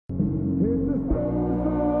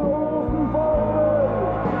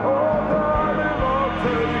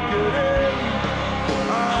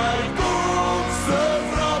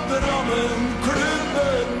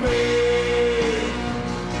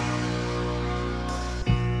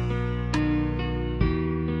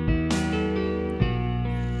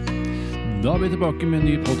Da er vi tilbake med en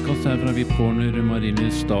ny podcast her fra VIP Corner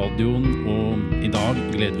Marienlyst Stadion, og i dag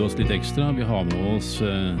gleder vi oss litt ekstra. Vi har med oss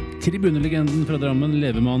tribunelegenden fra Drammen,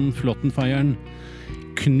 levemannen, flottenfeieren,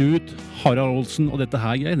 Knut Harald Olsen, og dette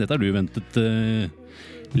her, Geir, dette har du ventet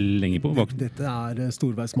lenge på. Dette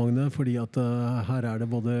storveismagne, fordi at her det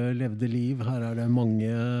både levde liv, her det mange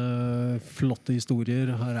flotte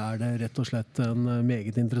historier, her det rett og slett en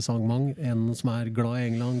meget interessant en som glad i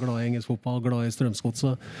England, glad i engelsk fotball, glad i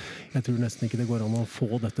Strømsgodset. Jeg tror nesten ikke det går an å få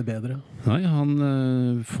dette bedre. Nei,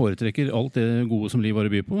 han foretrekker alt det gode som liv har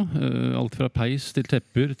å by på. Alt fra peis til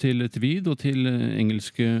tepper, til tweed og til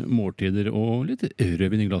engelske måltider og litt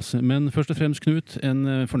rødvin i glasset. Men først og fremst, Knut,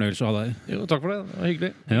 en fornøyelse å ha deg. Jo, takk for det. Det var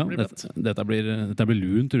hyggelig. Ja, dette blir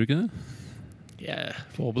lun, tror du ikke det? Yeah,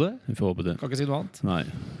 får håpe det. Vi får håpe det. Kan ikke si noe annet. Nei,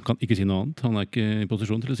 kan ikke si noe annet. Han ikke i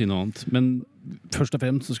posisjon til å si noe annet. Men først og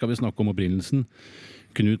fremst så skal vi snakke om opprinnelsen.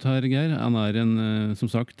 Knut her, Geir, han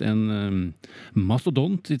som sagt, en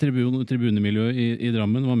mastodont i tribunemiljøet i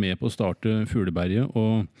Drammen, var med på å starte Fugleberget,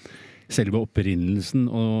 og selve opprinnelsen,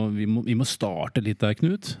 og vi må starte litt der,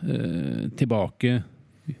 Knut. Tilbake,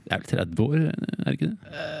 det 30 år, det ikke det?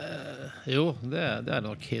 Jo, det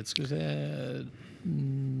nok helt, skal vi se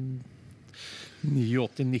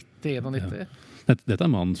 89, 90, 91. Dette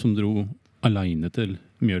mannen som dro alene til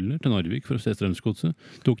Mjøller, til Narvik, for å se Strømsgodset.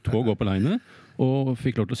 Tok tog opp alene, og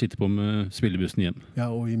fikk lov til å sitte på med spillebussen hjem. Ja,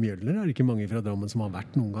 og i Mjølner det ikke mange fra Drammen som har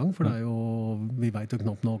vært noen gang, for vi vet jo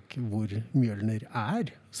knapt nok hvor Mjølner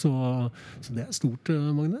Så det stort,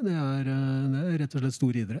 Magne. Det rett og slett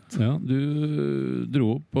stor idrett. Ja, du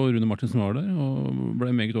dro opp, og Rune Martinsen var der, og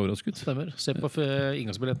ble meget overrasket. Stemmer. Se på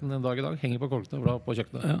inngangsbilletten en dag i dag. Henger på korkene og blad på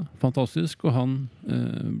kjøkkenet. Ja, fantastisk. Og han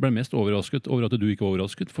ble mest overrasket over at du ikke var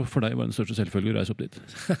overrasket, for deg var den største selvfølge å reise opp dit.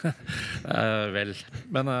 Vel.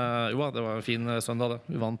 Men jo, det var en fin søndag, det.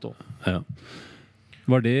 Vi vant også. Ja.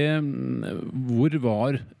 Hvor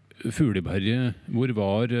var Fugleberget, hvor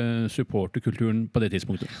var supporterkulturen på det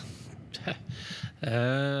tidspunktet?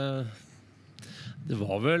 Det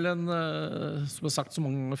var vel som jeg sagt så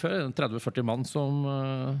mange ganger før, 30-40 mann som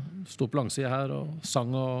stod på langsiden her og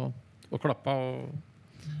sang og klappa og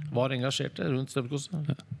var engasjerte rundt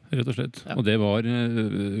Strømsgodset. Ja, rett og slett. Ja. Og det var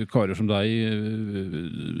karer som deg,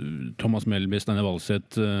 Thomas Melby, Steiner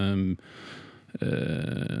Valseth,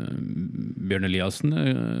 Bjørn Eliassen.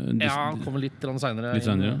 Han kommer litt senere. Litt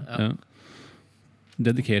senere, ja.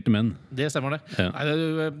 Dedikerte menn. Det stemmer det. Ja.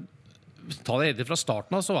 Nei, ta det helt fra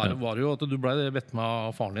starten av, så var det jo at du ble bedt med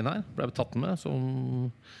av faren din her. Ble tatt med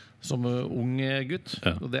som ung gutt.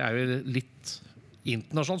 Ja. Og det jo litt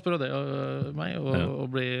internasjonalt, spør det meg, å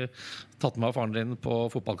bli tatt med av faren din på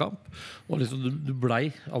fotballkamp. Og liksom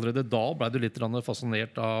allerede da ble du litt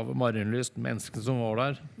fascinert av Marienlyst, menneskene som var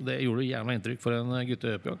der. Det gjorde gjerne inntrykk for en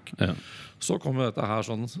guttepjokk. Ja. Så kom dette her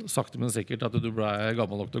sånn sakte, men sikkert at du ble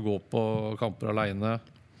gammel nok til å gå på kamper alene.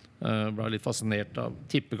 Ble litt fascinert av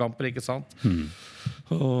tippekamper, ikke sant?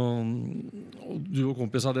 Og du og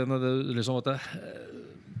kompisene dine, liksom at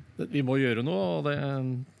vi må gjøre noe,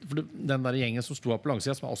 for den der gjengen som sto på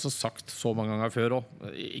langsiden, som jeg også sagt så mange ganger før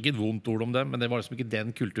også, ikke et vondt ord om det, men det var liksom ikke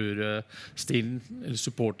den kulturstilen eller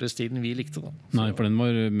supporterstilen vi likte da. Nei, for den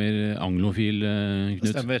var mer anglofil, Knut.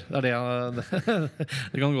 Det stemmer,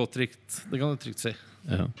 det kan gå trygt, det kan du trygt si.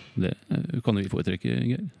 Ja, det kan vi foretrekke,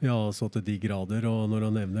 Geir. Ja, så til de grader, og når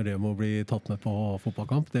han nevner det med å bli tatt med på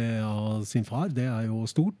fotballkamp, det av sin far, det jo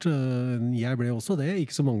stort. Jeg ble også det,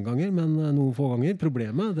 ikke så mange ganger, men noen få ganger.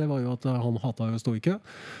 Problemet, det var jo at han hatet jo å stå i kø.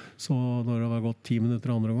 Så når det var gått 10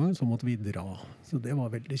 minutter andre gang, så måtte vi dra. Så det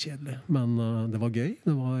var veldig kjedelig. Men det var gøy.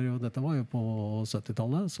 Dette var jo på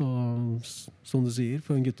 70-tallet, så som du sier,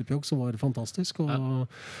 for en guttepjokk så var det fantastisk. Og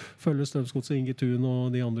følge Strømsgodset, Inge Thun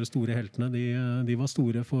og de andre store heltene, de var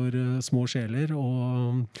store for små sjeler,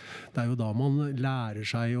 og det jo da man lærer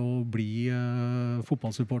seg å bli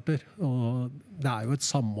fotballsupporter. Og det jo et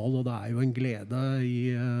samhold, og det jo en glede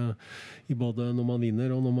i både når man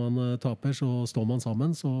vinner og når man taper, så står man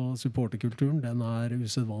sammen. Så supporterkulturen, den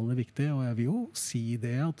usedvanlig viktig, og jeg vil jo si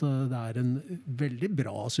det at det en veldig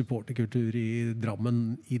bra supporterkultur i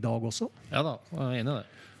Drammen i dag også. Ja da, jeg enig i det.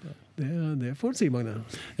 Det får si, Magne.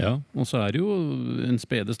 Ja, og så det jo en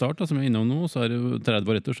spede start, da, som jeg innom nå, så det jo 30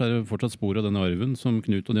 år etter, så det fortsatt spor av denne arven som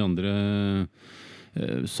Knut og de andre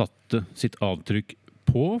satte sitt avtrykk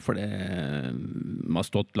på, for det har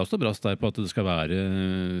stått last og brast der på at det skal være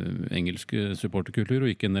engelsk supporterkultur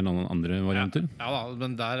og ikke en del andre varianter. Ja da,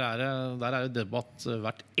 men der det debatt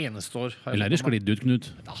hvert eneste år. Eller det sklidd ut,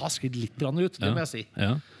 Knut? Det har sklidd litt ut, det må jeg si.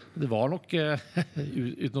 Ja. Det var nok,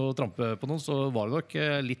 uten å trampe på noen, så var det nok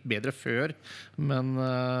litt bedre før, men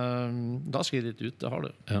det har sklidd litt ut, det har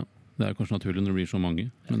det. Ja. Det er kanskje naturlig når det blir så mange,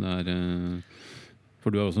 men det er for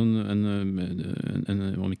du er også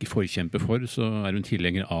om ikke forkjemper for, så er du en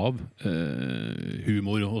tilhenger av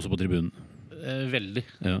humor også på tribunen. Veldig.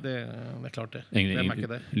 Ja. Det er klart det. Egentlig, Hvem er ikke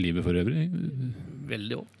det? Livet for øvrig.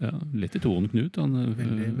 Veldig også. Ja, lett i tonen, Knut. Han er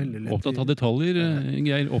Veldig lett opptatt av detaljer.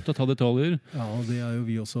 Geir, opptatt av detaljer. Ja, det er jo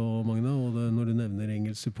vi også, Magne. Og når du nevner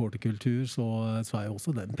engelsk supporterkultur, så er jo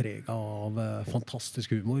også den prega av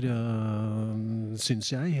fantastisk humor,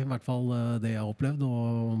 syns jeg. I hvert fall det jeg har opplevd.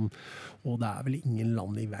 Og det er vel ingen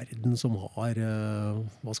land i verden som har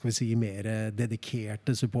hva skal vi si, mer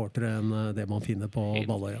dedikerte supportere enn det man finner på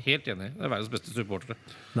Balløya. Helt enig. Det er verdens beste supportere.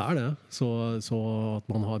 Det er det. Så at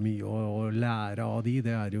man har mye å lære av de,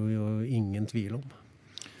 det er jo ingen tvil om.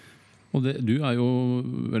 Og du er jo,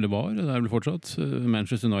 eller var, det er vel fortsatt,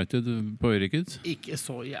 Manchester United på øyriket? Ikke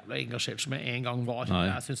så jævla engasjert som jeg en gang var. Nei.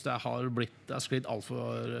 Jeg synes det har sklidd alt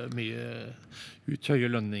for mye ut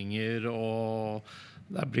høye lønninger, og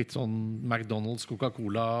det er blitt sånn McDonald's,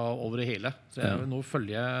 Coca-Cola over det hele. Så nå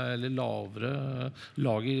følger jeg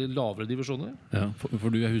lag i lavere divisjoner. Ja,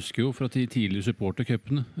 for jeg husker jo fra de tidligere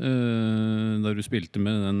supportercupene, da du spilte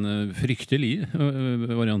med den fryktelige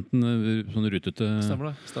varianten, sånn rutete.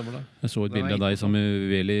 Stemmer det. Jeg så et bilde av deg sammen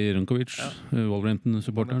med Veli Rankovic,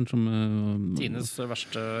 Wolverhampton-supporteren, som Tines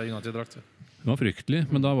verste United-drakt. Det var fryktelig,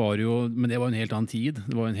 men det var jo en helt annen tid.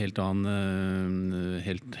 Det var en helt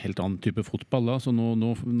annen type fotball da. Så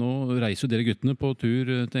nå reiser dere guttene på tur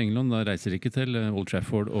til England. Da reiser dere ikke til Old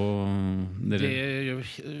Trafford og dere...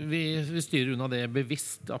 Vi styrer unna det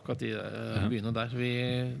bevisst akkurat i byene der.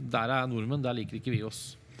 Der er nordmenn, der liker ikke vi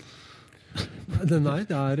oss. Nei,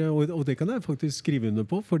 og det kan jeg faktisk skrive under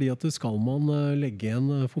på, fordi at skal man legge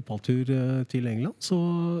en fotballtur til England, så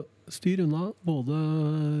styr unna både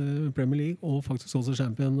Premier League og faktisk også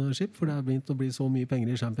Championship, for det er begynt å bli så mye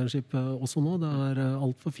penger i Championship også nå. Det er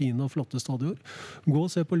alt for fine og flotte stadioner. Gå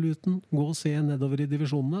og se på Luton, gå og se nedover i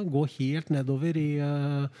divisjonene, gå helt nedover i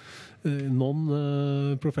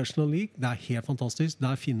non-professional league. Det er helt fantastisk.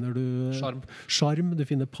 Der finner du charm, du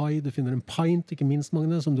finner pie, du finner en pint, ikke minst,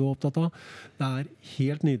 Magne, som du er opptatt av. Det er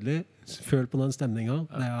helt nydelig. Føl på den stemninga.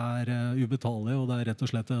 Det er ubetalelig, og det er rett og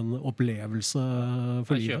slett en opplevelse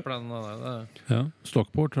for livet. Jeg kjøper den. Ja,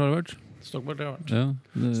 Stockport har det vært.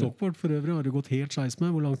 Stockport for øvrig har det gått helt skeis med.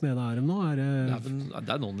 Hvor langt nede er de nå? Det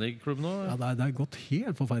er non-league-klubb nå. Ja, det er gått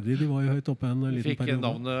helt forferdelig. De var jo høyt oppe en liten periode. Fikk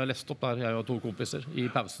navnet lest opp der, jeg og 2 kompiser, i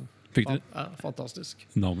pausen. Fikk dere? Ja, fantastisk.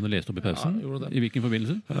 Navnet lest opp i pausen? Ja, I hvilken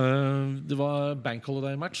forbindelse? Det var Bank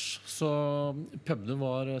Holiday-match, så pubene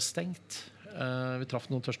var stengt. Vi traff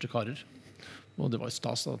noen tørste karer. Og det var jo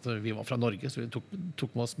stas at vi var fra Norge, så vi tok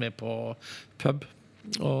med oss med på pub.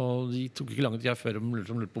 Og de tok ikke lang tid før de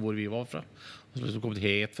lurte på hvor vi var fra. Så vi kom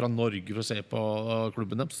helt fra Norge for å se på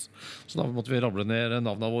klubben deres. Så da måtte vi rable ned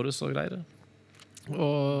navnene våre og greier.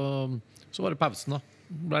 Og så var det pausen da.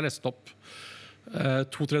 Ble lest opp.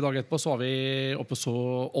 2-3 dager etterpå så var vi oppe så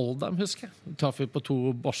Oldham, husker jeg. Traff vi på 2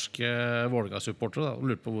 barske Vålerenga-supportere og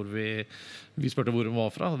lurte på hvor vi spurte hvor de var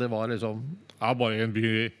fra. Det var liksom, bare en by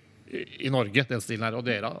i Norge, den stilen her, og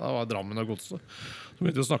dere, det var Drammen og Godset. Så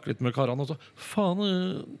begynte vi å snakke litt med karene, og så, faen,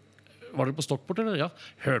 var dere på Stockport, eller? Ja,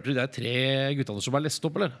 hørte du de 3 guttene som ble lest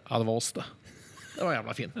opp, eller? Ja, det var oss det. Det var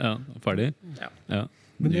jævla fint. Ja, ferdig? Ja.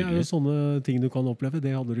 Men det er jo sånne ting du kan oppleve.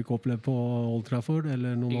 Det hadde du ikke opplevd på Old Trafford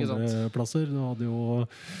eller noen andre plasser. Du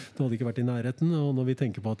hadde ikke vært i nærheten. Og når vi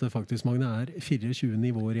tenker på at det faktisk, Magne, er 24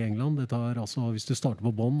 nivåer i England, det tar altså, hvis du starter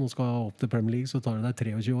på bånn og skal opp til Premier League, så tar det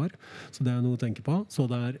deg 23 år. Så det er noe å tenke på. Så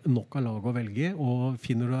det er nok av lag å velge. Og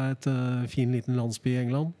finner du deg et fin liten landsby i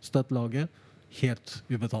England, støtt laget, helt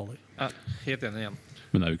ubetalelig. Ja, helt enig igjen.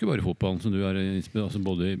 Men det er jo ikke bare fotballen som du er altså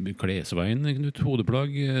både klesveien,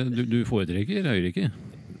 hodeplagg, du foretrekker Øyriket?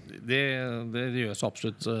 Det gjør så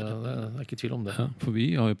absolutt. Det er ikke tvil om det. Ja, for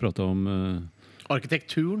vi har jo pratet om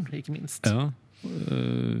arkitekturen, ikke minst. Ja,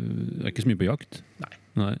 det er ikke så mye på jakt.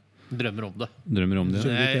 Nei. Drømmer om det.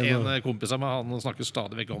 En kompis av meg, han snakker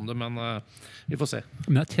stadig vekk om det, men vi får se.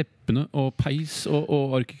 Men er teppene og peis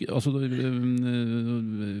og altså,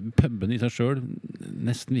 pubene i seg selv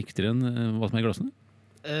nesten viktigere enn hva som er i glassene?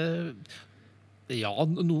 Ja,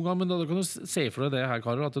 noen ganger, men da kan du se for deg det her,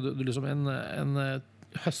 Karol, at du liksom en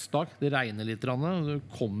høstdag, det regner litt, du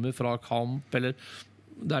kommer fra kamp, eller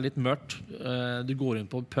det er litt mørkt, du går inn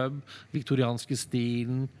på en pub, viktorianske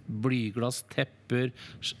stilen, blyglass, tepper,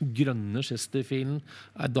 grønne Chesterfielden,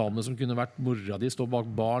 en dame som kunne vært mora di, står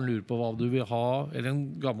bak barn, lurer på hva du vil ha, eller en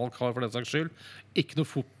gammel kar for den saks skyld. Ikke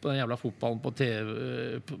noe den jævla fotballen på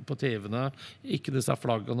TV-ene, ikke disse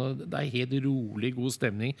flaggene, det er helt rolig, god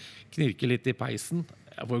stemning, knirker litt i peisen.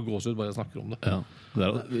 Jeg får jo gåsehud bare jeg snakker om det. Ja.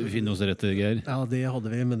 Der vi finner oss rett, Geir. Ja, det hadde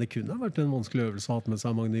vi, men det kunne vært en vanskelig øvelse å ha med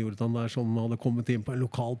seg Magne Jordan der, som hadde kommet inn på en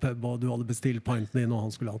lokal pub, og du hadde bestilt pinten din, og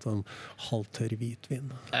han skulle hatt en halvtørr hvitvin.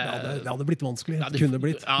 Det hadde blitt vanskelig. Ja, Det kunne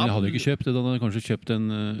blitt. Ja, Men jeg hadde jo ikke kjøpt det. Da hadde jeg kanskje kjøpt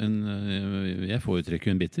jeg foretrekker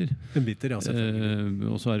jo en bitter. En bitter, ja,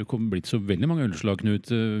 selvfølgelig. Og så er det blitt så veldig mange ølslag,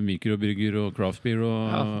 Knut. Mikrobrygger og craft beer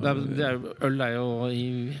og ja, øl er jo i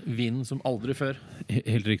vinden som aldri før.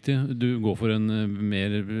 Helt riktig. Du går for en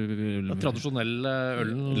mer Tradisjonell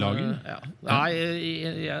ølen. Lager? Ja. Nei,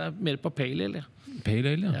 jeg er mer på pale ale.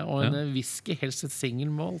 pale ale, Ja, og en whisky, helst et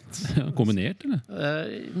single malt. Ja, kombinert, eller?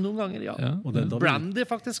 Noen ganger, ja. Ja. Og den da vi- Brandy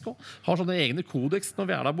faktisk også. Har sånne egne kodeks når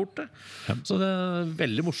vi er der borte. Ja. Så det er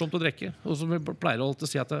veldig morsomt å drikke. Og som vi pleier å alltid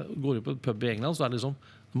si at jeg går ut på en pub i England, så er det liksom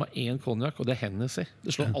de har én konjakk, og det er Hennessy.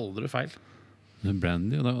 Det slår aldri feil. Det er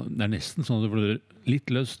brandy, og det er nesten sånn at du får litt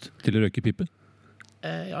lyst til å røyke pipe.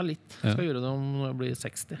 Ja, litt. Ja. Skal gjøre det om når jeg blir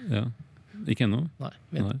 60. Ja. Ikke ennå? Nei,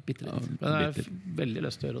 Nei. bitte litt. Ja, Men jeg har bitte. veldig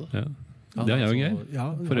lyst til å gjøre det. Ja. Ja, Det har jeg og altså, Geir. ja,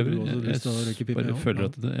 For har du øvrig. også lyst til å røyke pipe, bare ja? føler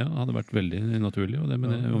at det hadde vært veldig naturlig. Og det,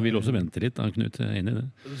 men jeg vil også vente litt. Da, Knut, jeg er enig i det.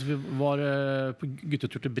 Så vi var på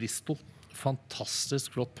guttetur til Bristol.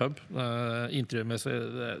 Fantastisk flott pub. Interiørmessig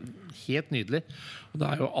helt nydelig. Og det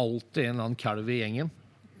er jo alltid en eller annen kalv i gjengen.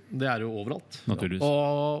 Det er jo overalt. Naturligvis.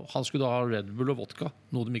 Og han skulle da ha Red Bull og vodka,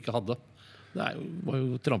 noe de ikke hadde. Det var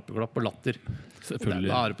jo trampeklapp og latter. Selvfølgelig.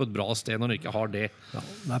 Da er det på et bra sted når de ikke har det. Ja,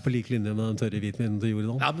 det er på lik linje med den tørre hvitvinen til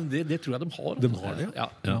Jordan. Ja, men det tror jeg de har. De har det, ja.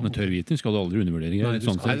 Ja, men tørr hvitvin skal du aldri undervurdere. Geir, Nei, du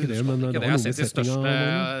sånn skal sett. ikke det, men det Ikke var Jeg har noe sett de settinga, største,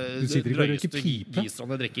 Magne. Du sitter ikke og røyker drøyeste pipe.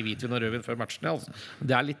 giserne drikker hvitvin og rødvin før matchene. Altså.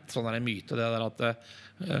 Det er litt sånn der en myte, det der at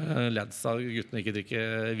ladsa guttene ikke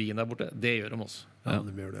drikker vin der borte. Det gjør de også. Ja,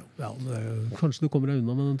 de gjør det. Ja, kanskje du kommer deg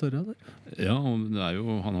unna med den tørre der? Ja, og det er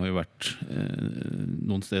jo, han har jo vært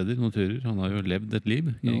noen steder, noen turer. Han har jo levd et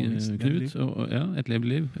liv, Ja, visst, et Knut. liv. Og, ja, et levd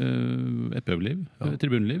liv. Et publiv.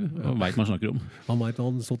 Tribuneliv. Og veit man snakker om. Han vet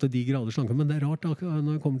han så til de grader slanker, men det er rart. Da,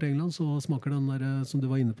 når jeg kommer til England, så smaker den der, som du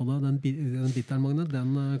var inne på da, den bitteren, Magne,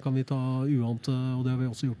 den kan vi ta uant, og det har vi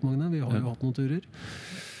også gjort, Magne. Vi har jo hatt noen turer.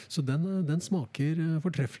 Så den smaker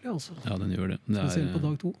fortreffelig, altså. Ja, den gjør det. Spesielt på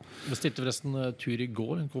dag 2. Vi stilte forresten tur i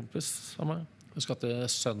går, en kompis av meg. Vi skal til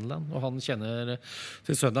Sunderland, og han kjenner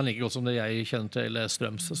til Sunderland like godt som det jeg kjenner til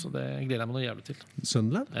Strømsø, så det gleder jeg meg noe jævlig til.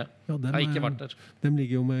 Sunderland? Ja. Ja, Jeg har ikke vært der. De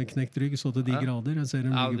ligger jo med knekt rygg så til de Ja. grader. Jeg ser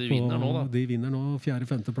dem Ja, ligger de vinner nå, da. De vinner nå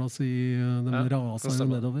 4.-5. plass i de Ja, raser det jo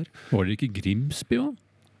stemmer. nedover. Var det ikke Grimsby òg?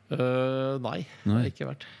 Nei, det har Nei. jeg ikke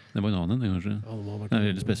vært. Det var en annen, det, kanskje. Ja, de har vært Det er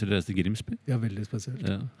veldig spesielt å reise til Grimsby. Ja, veldig spesielt.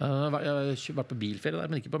 Ja. Jeg har vært på bilferie der,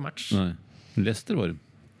 men ikke på match. Nei. Leicester var det.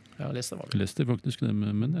 Jeg har lest det, var det. Leicester faktisk, det,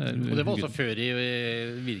 men det er Og det var også før de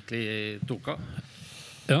virkelig tok av.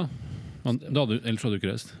 Ja. Ellers hadde du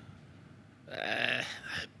ikke reist.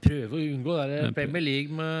 Prøve å unngå det Ja, der Premier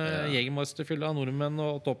League med Jegermeisterfylla av nordmenn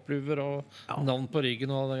og toppluver og navn på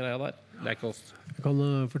ryggen og all den greia der. Det er ikke oss. Jeg kan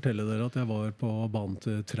fortelle dere at jeg var på banen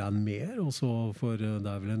til Tranmere, og så for det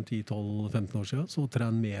er vel en 10-12-15 år siden, så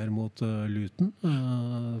Tranmere mot Luton.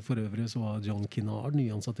 For øvrig så var John Kinnaird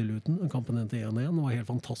nyansatt i Luton. Kampen endte 1-1. Det var en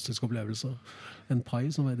helt fantastisk opplevelse. En pai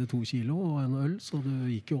som veide 2 kilo, og en øl, så det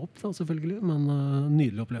gikk jo opp da, selvfølgelig, men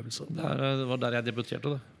nydelig opplevelse. Det var der jeg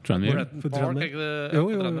debuterte. Det. Tranmere. Bretton For Park, Tranmere. er ikke det? Jo,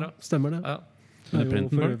 på jo, Tranmere, jo, stemmer det. Ja. Det er jo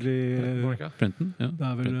Prenton for Park. øvrig Park, ja. Prenton? Ja. det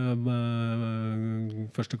er vel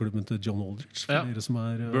første klubben til John Aldridge, for Ja. dere som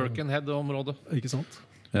er Birkenhead-området. ikke sant?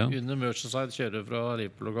 Ja. Under Merseyside kjører fra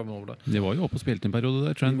Liverpool og kommer over der. De var jo oppe og spilte en periode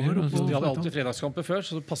der. Tranmere. De var oppe altså. De hadde alltid fredagskamper før,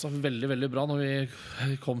 så det passa veldig veldig bra når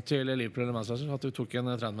vi kom til Liverpool eller Manchester, at vi tok en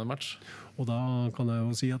Tranmere-match. Og da kan jeg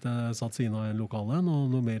jo si at jeg satt siden av en lokal en, og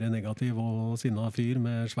noe mer negativ og sinna fyr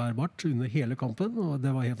med svær bart under hele kampen. Og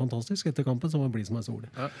det var helt fantastisk. Etter kampen så var det blid som ei sol.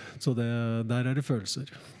 Ja. Så der er det følelser.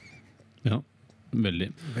 Ja,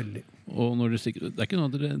 veldig. Veldig. Og når dere stikker, det er ikke noe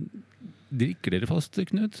at dere drikker dere fast,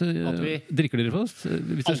 Knut? At vi- Drikker dere fast?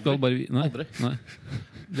 Hvis dere skal bare Nei. Aldri. Nei.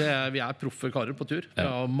 Vi er proffe karer på tur. Vi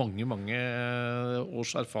har mange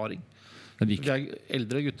års erfaring. Det er Vi viktig. er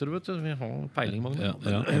eldre gutter, vet du. Vi har peiling. Mange. Ja,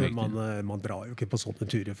 ja, det er viktig. Man drar jo ikke på sånne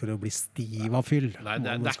turer for å bli stiv av fyll. Nei, det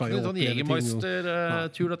Man er skal ikke jo noen sånn oppleve ting, jo.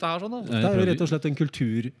 Jegermeister-tur, dette her. sånn. Altså. Det er jo rett og slett en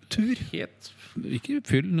kulturtur. Helt. Ikke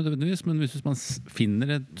fyll nødvendigvis, men hvis man finner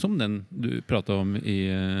det som den du prata om i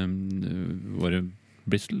våre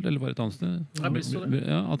Bristol, eller var det et annet sted? Ja, Bristol, ja.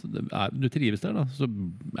 Ja, at du trives der, da. Så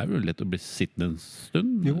er det jo lett å bli sittende en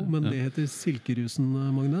stund. Jo, men det heter Silkerusen,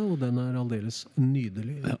 Magne, og den er aldeles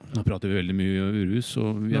nydelig. Ja, nå prater vi veldig mye om rus,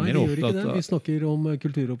 og vi er Nei, mer vi gjør ikke opptatt det. av Vi snakker om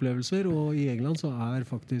kulturopplevelser, og i England så er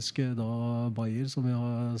faktisk da Bayer, som vi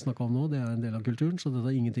har snakket om nå, det er en del av kulturen, så det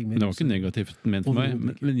er ingenting med Men det var ikke negativt ment for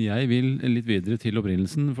meg. Men jeg vil litt videre til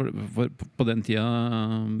opprinnelsen. For på den tida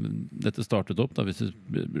dette startet opp, da, hvis det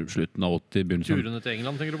slutten av 80, begynnelsen av Turene til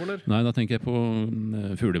England, tenker du på, eller? Nei, da tenker jeg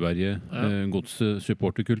på Fugleberget. Ja.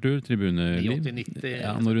 Godssupporterkultur, tribuneliv. 80-90.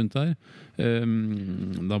 Ja, noe rundt der.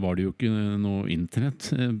 Da var det jo ikke noe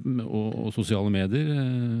internett og sosiale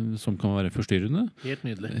medier som kan være forstyrrende. Helt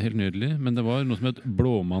nydelig. Helt nydelig. Men det var noe som het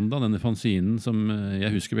Blåmandag, denne fanzinen som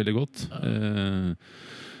jeg husker veldig godt.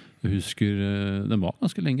 Jeg husker, Den var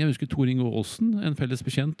ganske lenge. Jeg husker Tor Inge Aasen, en felles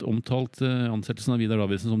bekjent, omtalt ansettelsen av Vidar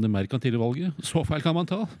Davidsen som det merkantile valget. Så feil kan man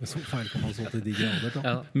ta! Så feil kan man så til de grader, da.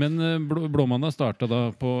 Ja. Men Blåmandag starta da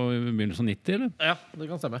på begynnelsen av 90, eller? Ja,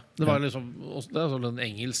 det kan stemme. Det var liksom det er sånn den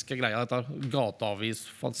engelske greia. Dette gateavis,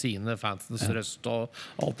 fanzine, fansens røst og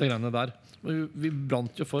alt det greiene der. Men vi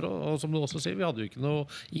brant jo for, og som du også sier, vi hadde jo ikke noe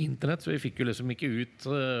internett, så vi fikk jo liksom ikke ut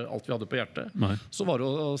alt vi hadde på hjertet. Nei. Så var det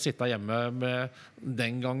å sitte hjemme med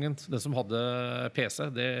den gangen, den som hadde PC,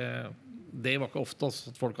 det var ikke ofte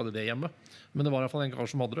at folk hadde det hjemme. Men det var i hvert fall en kar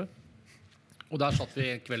som hadde det. Og der satt vi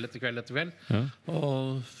kveld etter kveld etter kveld Ja.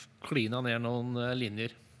 og klina ned noen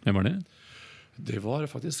linjer. Hvem var det? Det var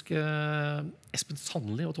faktisk Espen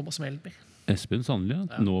Sandli og Thomas Melby. Espen Sandli,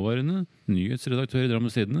 ja. Nåværende nyhetsredaktør i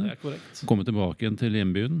Drammens Det Tidende. er korrekt. Kommet tilbake igjen til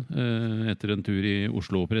hjembyen etter en tur i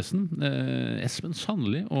Oslo-pressen. Espen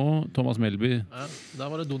Sandli og Thomas Melby. Ja, der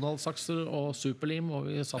var det Donald Sakser og Superlim, og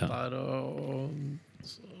vi satt der og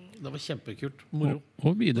det var kjempekult. Moro.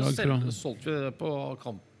 Og bidrag fra Solgte vi det på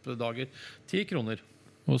kampdager. 10 kroner.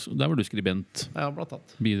 og der var du skribent. Ja, blant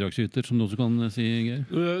annet. Bidragsyter, som du også kan si,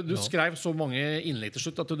 Geir. Du skrev så mange innlegg til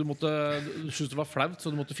slutt at du syntes det var flaut,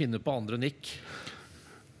 så du måtte finne på andre nikk.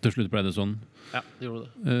 Til slutt ble det sånn. Ja, det gjorde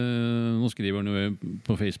det. Nå skriver han jo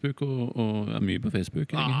på Facebook, og er mye på Facebook.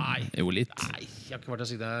 ikke? Nei. Jo, litt. Nei, jeg har ikke vært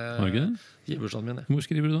der siden Har du ikke det? giverstanden min. Hvor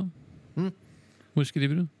skriver du da? Hvor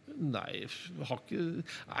skriver du? Nei, jeg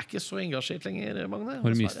er ikke så engasjert lenger, Magne. Har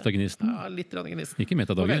du dessverre. mistet gnisten? Ja, litt gnisten. Ikke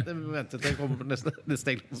Metadaget? Vente til jeg kommer på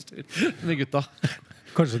neste Englandstur med gutta.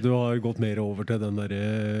 Kanskje du har gått mer over til den der,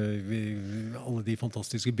 alle de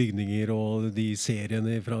fantastiske bygninger og de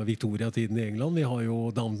seriene fra Victoria-tiden i England. Vi har jo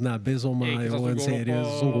Downton Abbey, som er jo en serie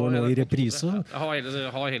som går nå i reprise.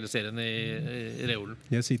 Jeg har hele serien i reolen.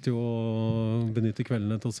 Jeg sitter jo og benytter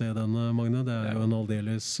kveldene til å se den, Magne. Det er jo en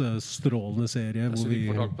aldeles strålende serie. Så Hvor vi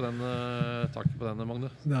vi, får tak på den,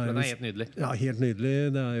 Magne. Det er Den jo- er helt nydelig. ja, helt nydelig.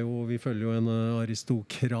 Det er jo, vi følger jo en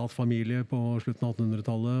aristokratfamilie på slutten av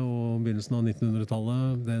 1800-tallet og begynnelsen av 1900-tallet.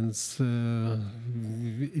 Dens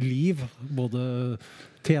liv, både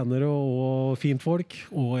tjenere og fintfolk,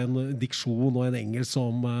 og en diksjon og en engelsk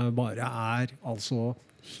som bare er altså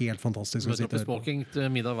helt fantastisk å Møter opp sitte i og høre på. smoking til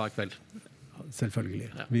middag hver kveld. Selvfølgelig.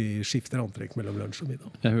 Vi skifter antrekk mellom lunsj og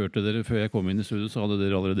middag. Jeg hørte dere før jeg kom inn i studio, så hadde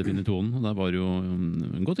dere allerede funnet tonen. Og der var jo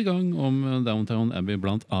godt i gang om Downtown Abbey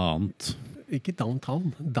blant annet. Ikke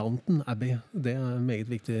downtown, Downton Abbey. Det er meget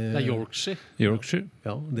viktig. Det er Yorkshire. Yorkshire.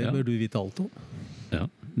 Ja, det Ja. bør du vite alt om. Ja,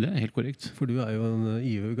 det er helt korrekt. For du er jo en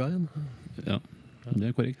IU-guy. Ja, det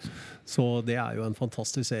er korrekt. Så det er jo en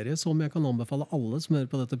fantastisk serie som jeg kan anbefale alle som hører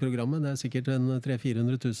på dette programmet. Det er sikkert en 300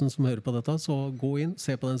 000-400 000 som hører på dette, så gå inn,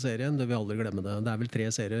 se på den serien. Du vil aldri glemme det. Det er vel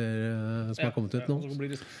 3 serier som har kommet ut nå. Og så blir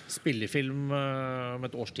det spillefilm om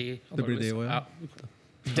et års tid. Det blir det jo, ja.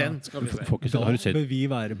 Den skal vi se. Får ikke se. Da Har du sett bør vi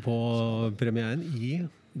være på premieren i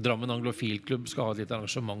Drammen Anglofilklubb skal ha et lite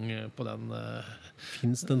arrangement på den.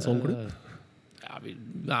 Fins det en sånn klubb? Ja,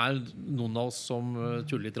 det er noen av oss som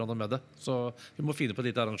tuller litt med det, så vi må finne på et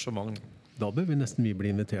lite arrangement. Da bør vi nesten vi bli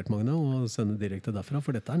invitert, Magne, og sende direkte derfra,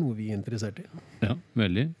 for dette er noe vi er interessert i. Ja,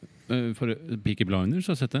 veldig. For Peaky Blinders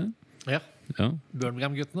har jeg sett det. Ja, Ja.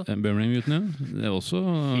 Birmingham-guttene. Birmingham-guttene. Det er også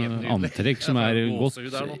Helt nydelig. antrekk som Ja, er det er godt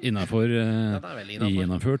gåsehud der nå. innafor, Den er veldig innenfor.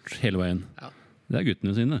 gjennomført hele veien. Ja. Det er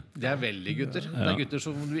guttene sine. Det er veldig gutter. Det er gutter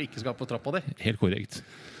som du ikke skal på trappa di. Helt korrekt.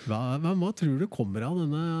 Hva tror du kommer av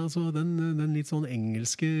denne, altså den litt sånn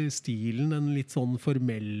engelske stilen, den litt sånn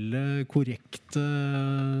formelle, korrekte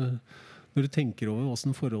Når du tenker over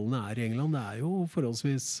hvordan forholdene er i England, det er jo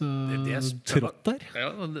forholdsvis Det jeg spør trått der. Ja,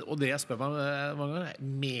 og det jeg spør meg mange ganger,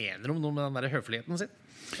 mener de noe med den der høfligheten sin?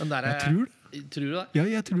 Den der, Jeg tror det. Tror du det? Ja,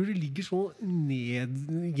 jeg tror det ligger så ned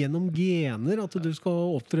gjennom gener at du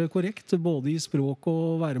skal opptre korrekt, både i språk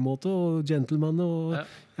og væremåte og gentleman. Og Ja.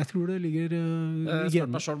 jeg tror det ligger Jeg har spurt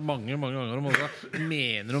gener. meg selv mange ganger om hva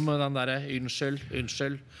mener om den derre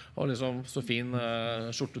unnskyld, og liksom så fin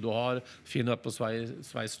skjorte du har, fin du er på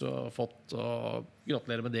sveis du har fått, og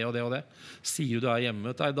gratulerer med det og det og det. Sier du er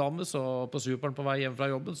hjemme til ei dame, så på superen på vei hjem fra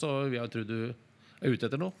jobben, så vil jeg tro du er ute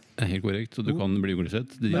etter noe. Det er helt korrekt, så du kan bli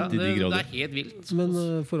uglesett de Ja, det grader. er helt vilt.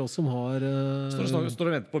 Men for oss som har Står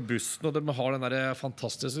og venter på bussen, og de har den der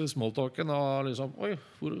fantastiske smalltalken. Og liksom, oi,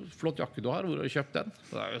 hvor flott jakke du har, hvor har du kjøpt den?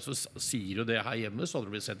 Så sier du det her hjemme, så hadde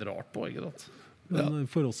du blitt sett rart på. Ikke sant? Men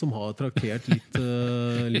for oss som har traktert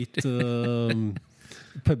litt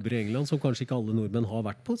puber i England som kanskje ikke alle nordmenn har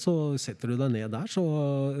vært på, så setter du deg ned der, så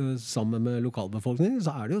sammen med lokalbefolkningen,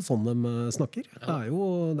 så er det jo sånn de snakker. Det er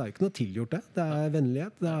jo ikke noe tilgjort det. Det er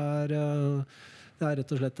vennlighet. Det er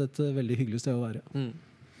rett og slett et veldig hyggelig sted å være.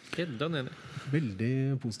 Helt dønn enig.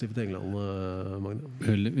 Veldig positivt til England, Magne.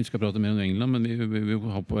 Vi skal prate mer om England, men vi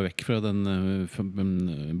hopper vekk fra den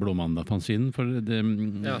Blå Mandag-fanzinen. For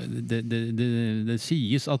Ja. det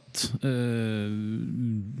sies at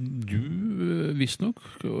du visstnok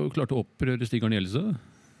klarte å opprøre Stig Arne Gjelsø.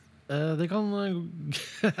 Det kan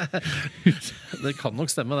Det kan nok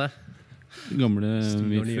stemme, det. Gamle Stig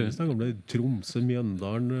Arne VIF. Gjelstad, gamle Tromsø,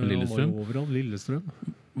 Mjøndalen, Lillestrøm. han var jo overalt. Lillestrøm.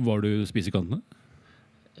 Var du spiss i kantene?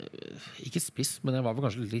 Ikke spiss, men jeg var vel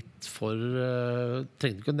kanskje litt for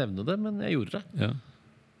Trengte ikke å nevne det, men jeg gjorde det. Ja.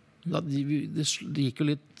 Det gikk jo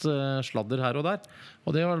litt sladder her og der.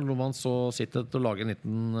 Og det var noe man så sittet og lage en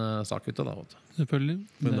liten sak ut av. Selvfølgelig.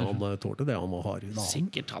 Men han tålte det, han var hard. Da.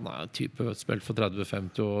 Sikkert han er type spilt for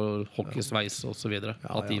 30-50 og hockeysveis og så videre.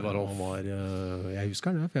 At de var off. han var, jeg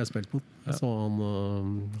husker det, for jeg spilte på den. Så han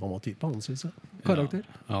var type, han synes jeg. Karakter.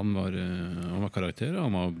 Ja, han var karakter, og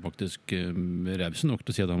han var faktisk rausen nok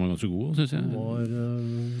til å si at han var ganske god, synes jeg. Han var,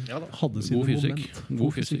 Ja da. hadde sine God fysikk. moment.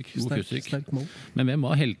 God fysikk. God fysikk. Sterk mann. Men hvem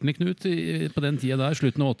var heltene, Knut, på den tida der?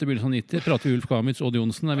 Slutten av 80, begynnelsen av 90? Prater vi Ulf Kamitz, Odd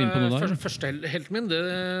Johnsen? Er vi inne på noe der? Første helten min,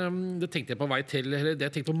 det tenkte jeg på vei til. Eller det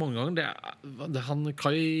jeg tenkte på mange ganger. Det er han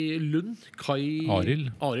Kai Lund.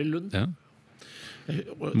 Arild Lund. Ja.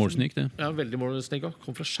 Målsnik, det. Ja, veldig målsnik.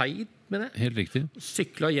 Kom fra Skeid, mener jeg. Helt riktig.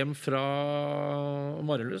 Sykla hjem fra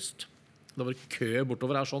Marienlyst. Det var kø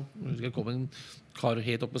bortover her sånn. Jeg husker det kom en kar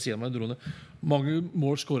helt opp på siden av meg og dro ned. Mange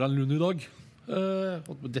mål skåra Lund i dag.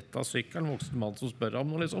 Dette er sykkelen, voksen mann som spør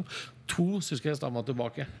om noe, liksom. 2 husker jeg stamma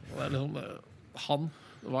tilbake. Og det er liksom, han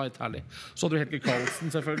var helt herlig. Så hadde du Helge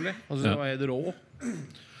Karlsen, selvfølgelig. Altså, det var helt rå.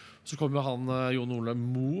 Så kom jo han Jon Ole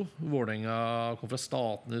Moe. Vålerenga kom fra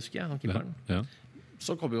Staten, husker jeg. Han keeperen. Ja.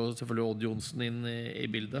 Så kom jo selvfølgelig Odd Johnsen inn i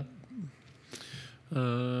bildet.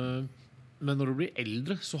 Men når du blir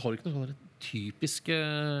eldre, så har du ikke noen sånne typiske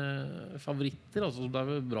favoritter. Altså, som det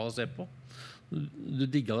er bra å se på. Du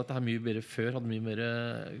digga dette her mye bedre før. Hadde mye mer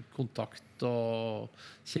kontakt og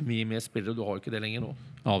kjemi med spillere. Du har jo ikke det lenger nå.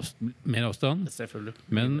 Mer avstand, Selvfølgelig.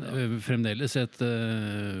 men fremdeles et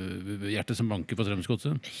hjerte som banker for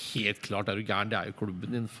Strømsgodset. Helt klart er du gæren. Det er jo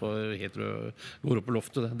klubben din. For helt du går opp på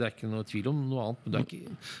loftet. Det er ikke noe tvil om noe annet.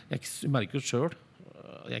 Men jeg merker jo sjøl.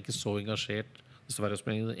 Jeg er ikke så engasjert dessverre som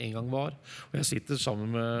jeg en gang var. Og jeg sitter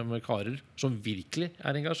sammen med karer som virkelig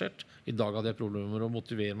er engasjert. I dag hadde jeg problemer med å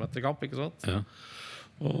motivere meg til kamp. Ikke sant? Ja.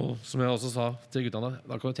 Og som jeg også sa til guttene,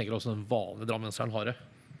 da kan du tenke deg også den vanlige drammenseren har det.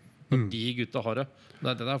 De gutta har det.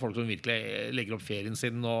 Dette er folk som virkelig legger opp ferien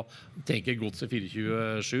sin og tenker godset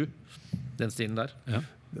 24/7. Den stilen der. Ja.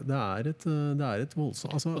 Det er et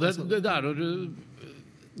voldsomt Og det er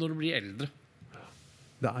når du blir eldre.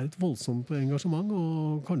 Det er et voldsomt engasjement,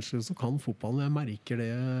 og kanskje så kan fotballen, jeg merker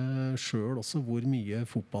det selv også, hvor mye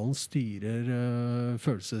fotballen styrer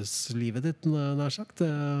følelseslivet ditt, nær sagt.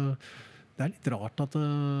 Det er litt rart at det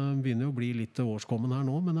begynner å bli litt årskommen her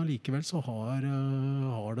nå, men allikevel så har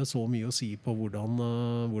det så mye å si på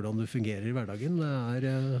hvordan du fungerer i hverdagen.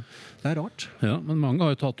 Det er rart. Ja, men mange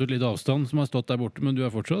har jo tatt ut litt avstand som har stått der borte, men du er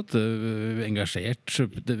fortsatt engasjert.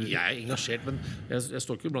 Jeg er engasjert, men jeg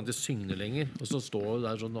står ikke blant de syngende lenger. Og så står jeg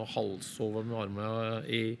der sånn og halvsover med armene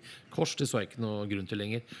i kors. Det så jeg ikke noe grunn til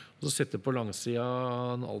lenger. Og så sitte på langsida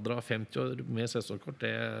en alder av 50 år med sesongkort,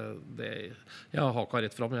 jeg har haka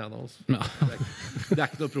rett fram, jeg nå. Altså. Ja. Det er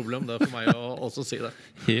ikke noe problem det for meg å også si det.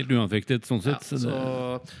 Helt uanfektet, sånn Ja,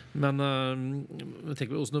 sett. men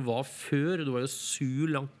tenk på hvordan det var før. Du var jo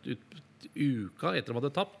sur langt ut uka etter de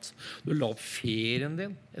hadde tapt. Du la opp ferien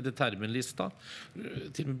din etter terminlista.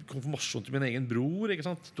 Til og med konfirmasjon til min egen bror. Ikke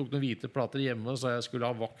sant? Tok noen hvite plater hjemme, så jeg skulle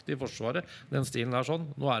ha vakt i Forsvaret. Den stilen der sånn.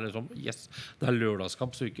 Nå er det sånn, yes, det er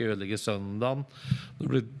lørdagskamp, så vi ikke ødelegger søndagen. Det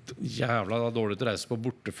blir jævla dårlig til å reise på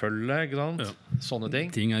bortefølge. Ikke sant? Ja. Sånne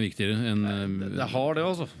ting. Ting er viktigere enn Det har det,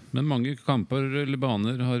 altså. Men mange kamper eller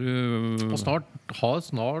baner har Og snart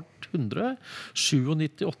 100.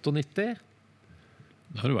 97, 98.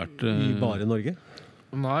 Det har jo vært I bare Norge.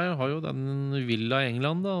 Nei, jeg har jo den Villa i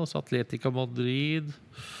England, da, og så Atletica Madrid.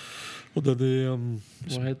 Og den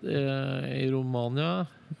hva heter i Romania.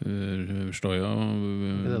 Stoja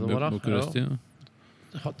det var, da? Bucuresti.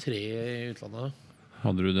 Jeg har 3 i utlandet.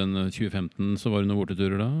 Hadde du den 2015, så var det noen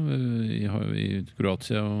borteturer da? I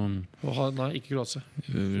Kroatia og Nei, ikke Kroatia.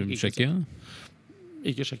 Tsjekkia?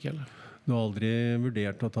 Ikke Tsjekkia heller. Du har aldri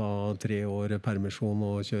vurdert å ta 3 år permisjon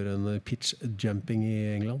og kjøre en pitch jumping i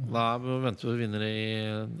England? Nei, vi venter på vinner i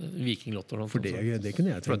Viking-lotto. For det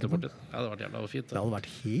kunne jeg tenke på. Ja, det hadde vært jævla fint. Det hadde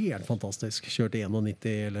vært helt fantastisk. Kjørt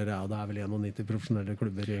 91, eller ja, det er vel 91 profesjonelle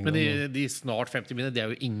klubber i England. Men de snart 50 mine, det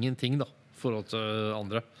er jo ingenting da, i forhold til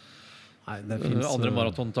andre. Nei, det finnes, andre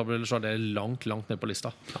maratontabeller, så er det langt ned på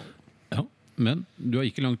lista. Ja, men du er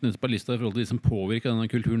ikke langt nede på lista i forhold til de som påvirker denne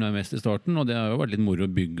kulturen der mest i starten, og det har jo vært litt moro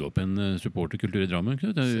å bygge opp en supporterkultur i Drammen,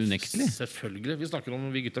 Knut. Det er jo unektelig. Selvfølgelig. Vi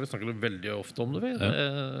snakker veldig ofte om det.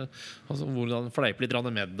 Ja. Altså, hvordan fleipe litt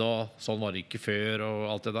med det, og sånn var det ikke før, og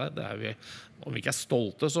alt det der. Det er vi, om vi ikke er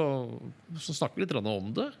stolte, så snakker vi litt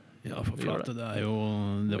om det. Ja, for klart, det er jo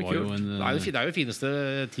det er jo fineste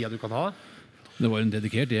tida du kan ha. Det var en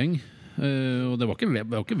dedikert gjeng. Og det var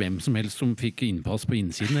ikke hvem som helst som fikk innpass på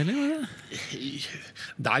innsiden heller?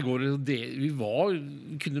 Der går det. Vi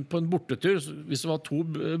kunne på en bortetur. Hvis det var 2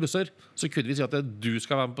 busser, så kunne vi si at du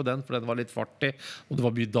skal være med på den, for den var litt fart i. Og det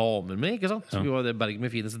var mye damer med, ikke sant? Så vi var det berget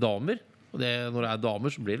med fineste damer. Og når det er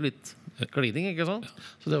damer, så blir det litt klining, ikke sant?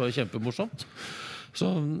 Så det var jo kjempemorsomt. Så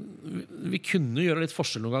vi kunne gjøre litt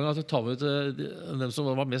forskjell noen ganger. Altså, ta ut dem som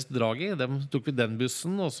var mest drag i, dem tok vi den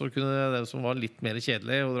bussen. Og så kunne dem som var litt mer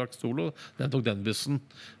kjedelig og drakk solo, den tok den bussen.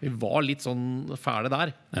 Vi var litt sånn fæle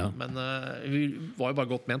der. Ja. Men vi var jo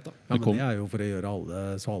bare godt ment da. Ja, men det er jo for å gjøre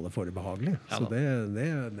så alle får det behagelig. Ja, så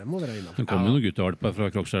det må være innenfor. Det kom jo noen guttevalper fra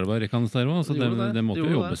Krokselva der også, så det måtte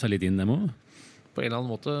jo jobbe seg litt inn dem også. På en eller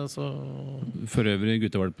annen måte, så... For øvrig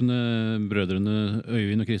guttevalpene, brødrene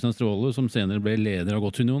Øyvind og Kristian Stråle, som senere ble leder av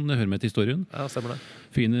Godsunionen, det hører med til historien. Ja, stemmer det.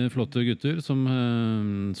 Fine, flotte gutter som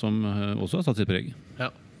også har satt sitt preg.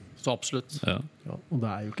 Ja, så absolutt. Ja. Ja, og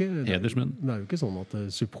det er jo ikke sånn at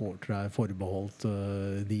supportere er forbeholdt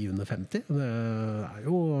de under 50. Det er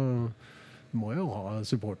jo... må jo ha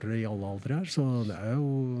supportere i alle aldre her, så det er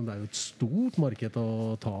jo et stort marked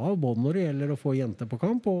å ta av, både når det gjelder å få jenter på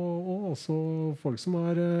kamp, og også folk som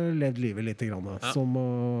har levd livet litt grann. Ja.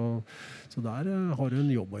 Så der har du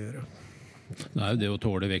en jobb å gjøre. Det er jo det å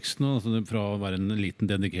tåle veksten, altså fra å være en liten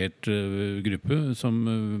dedikert gruppe som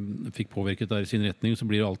fikk påvirket der i sin retning, så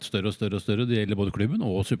blir det alt større og større og større. Det gjelder både klubben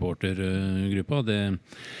og supportergruppa.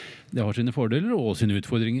 Det har sine fordeler og sine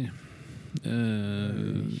utfordringer.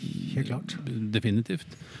 Helt klart.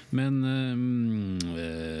 Definitivt. Men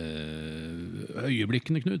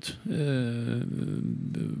øyeblikkene, Knut, er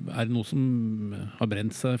det noe som har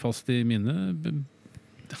brent seg fast i minnet?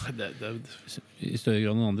 I større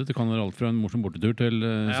grad enn andre. Det kan være alt fra en morsom bortetur til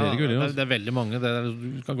seriegull. Ja, det er veldig mange.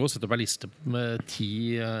 Du kan gå og sette opp en liste med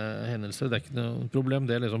 10 hendelser. Det er ikke noe problem.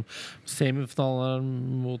 Det er liksom semifinalen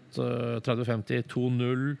mot 30-50,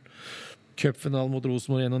 2-0. Cupfinalen mot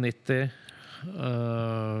Rosenborg 91.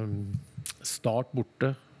 Start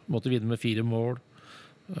borte. Måtte vinne med 4 mål.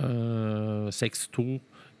 6-2.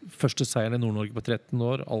 Første seieren i Nord-Norge på 13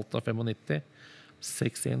 år. Alta 95.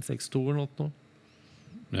 6-1, 6-2 eller noe.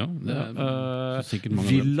 Ja, det er sikkert mange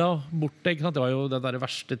Villa borte, ikke sant? Det var jo den der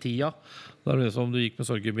verste tida. Da var det som du gikk med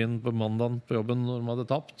sorgebind på mandagen på jobben når man hadde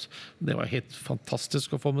tapt. Det var helt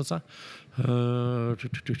fantastisk å få med seg.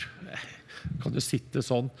 Kan du sitte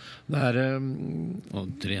sånn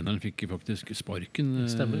og treneren fikk faktisk sparken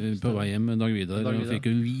på vei hjem Dag Vidar. Han fikk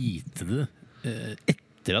jo vite det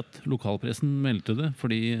etter at lokalpressen meldte det,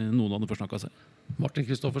 fordi noen hadde forsnakket seg. Martin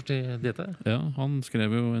Kristoffers til dette? Ja, han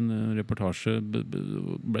skrev jo en reportasje,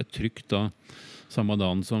 ble trykt da samme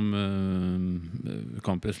dagen som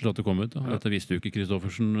kampresultatet kom ut. Dette visste jo ikke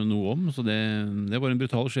Kristoffersen noe om, så det var en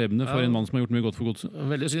brutal skjebne for en mann som har gjort mye godt for godset.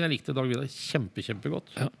 Veldig synd, jeg likte Dag Vidar kjempegodt.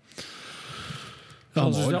 Ja.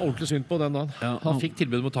 Han synes jeg er ordentlig synd på den dagen. Ja, han fikk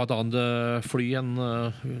tilbud om å ta et annet fly enn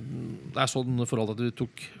det er sånn forhold at du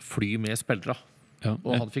tok fly med spillere. Ja.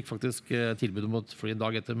 Og han fikk faktisk tilbud om å fly en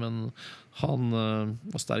dag etter, men han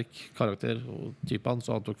var sterk karakter og type han,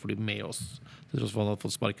 så han tok fly med oss. Til tross for han hadde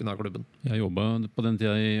fått sparken av klubben. Jeg jobba på den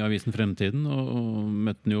tida i avisen Fremtiden, og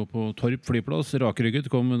møtte han jo på Torp flyplass. Rakrygget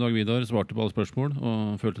kom Dag Vidar, svarte på alle spørsmål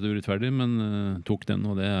og følte det urettferdig, men tok den,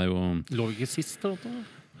 og det er jo Lå vi ikke sist da?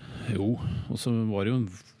 Jo, og så var det jo en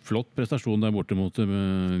flott prestasjon der borte mot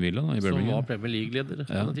Villa da, i Som Birmingham. var Premier League-leder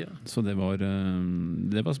på den tida. Så det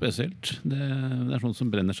var spesielt. Det er sånt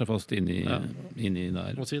som brenner seg fast inni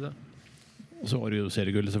der. Må si det. Og så var det jo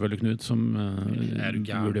seriegullet selvfølgelig, Knut, som Er du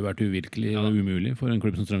gæren? burde vært uvirkelig og umulig for en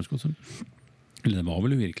klubb som Strømsgodset. Eller det var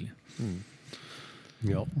vel uvirkelig.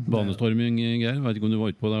 Ja, Banestorming, Geir. Vet ikke om du var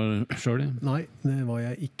ute på det sjøl? Nei, det var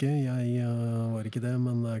jeg ikke. Jeg var ikke det,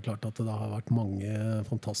 men det er klart at det har vært mange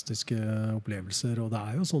fantastiske opplevelser. Og det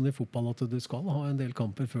er jo sånn i fotball at du skal ha en del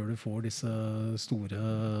kamper før du får disse store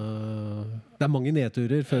Det er mange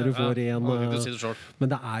nedturer før du får en Si det selv. Men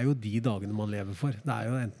det er jo de dagene man lever for. Det er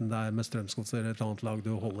jo enten det er med Strømsgodset eller et annet lag du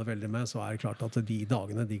holder veldig med, så er det klart at de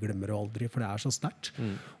dagene de glemmer du aldri, for det er så sterkt.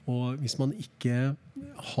 Og hvis man ikke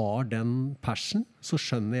har den passion, så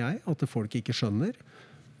skjønner jeg at folk ikke skjønner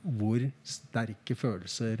hvor sterke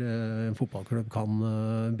følelser en fotballklubb kan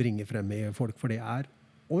bringe frem i folk, for det er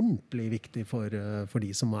ordentlig viktig for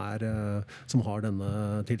de som har denne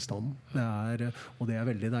tilstanden. Og det er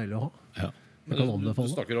veldig deilig å ha. Ja. Jeg kan Du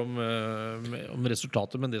anbefale. snakker om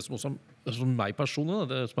resultater, men det som også som meg personlig,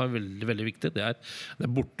 det som er veldig, veldig viktig, det er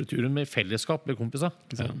borteturen med fellesskap med kompiser.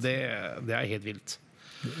 Det er helt vilt.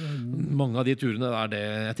 Mange av de turene er det.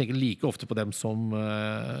 Jeg tenker like ofte på dem som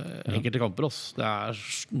enkelte kamper. Det er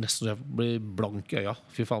nesten så jeg blir blank i øya.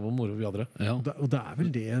 Fy faen hvor moro vi hadde det. Ja. Og det er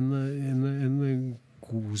vel det en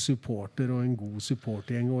god supporter og en god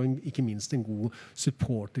supportergjeng, og ikke minst en god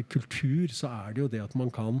supporterkultur, så er det jo det at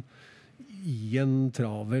man kan i en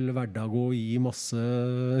travel hverdag og i masse,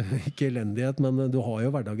 ikke elendighet, men du har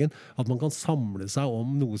jo hverdagen, at man kan samle seg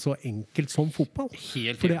om noe så enkelt som fotball.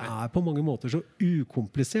 Helt For det enig. er på mange måter så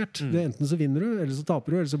ukomplisert. Det er enten så vinner du, eller så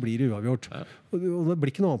taper du, eller så blir det uavgjort. Og det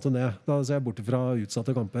blir ikke noe annet enn det. Da ser jeg borte fra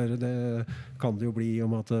utsatte kamper. Det kan det jo bli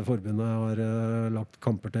om at forbundet har lagt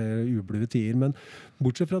kamper til ublue tider. Men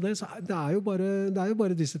bortsett fra det, så det er jo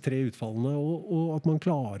bare disse tre utfallene, og at man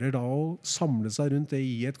klarer da å samle seg rundt det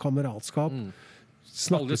i et kameratskap.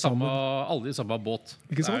 Snakke sammen. Alle i samme båt.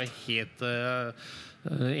 Ikke sant? Det er helt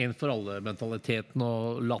en for alle-mentaliteten,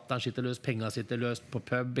 og latteren sitter løst, penga sitter løst på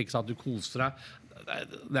pub. Ikke sant? Du koser deg.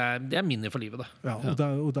 Det er minnet for livet, det. Ja,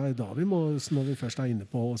 og det er da vi må, når vi først er inne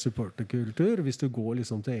på supporterkultur, hvis du går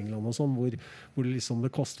liksom til England og sånn, hvor liksom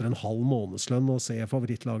det koster en halv månedslønn å se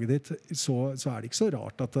favorittlaget ditt, så er det ikke så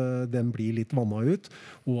rart at den blir litt vanna ut,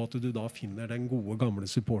 og at du da finner den gode gamle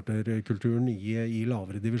supporterkulturen i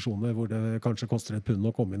lavere divisjoner, hvor det kanskje koster et pund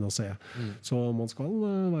å komme inn og se. Så man skal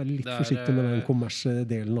være litt forsiktig med den kommersielle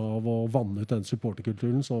delen av å vanne ut den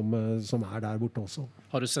supporterkulturen som er der borte også.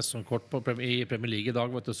 Har du sesongkort i Premier League i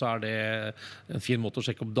dag, vet du, så er det en fin måte å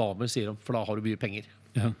sjekke om damer, sier de, for da har du mye penger.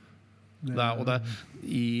 Ja.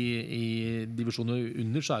 I divisjoner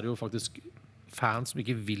under så er det jo faktisk fans som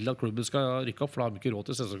ikke vil at klubben skal rykke opp, for da har de ikke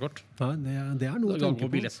råd til sesongkort. Nei, det er noe å Da tenke går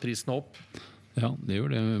på. billettprisene opp. Ja, det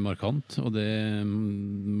gjør det markant, og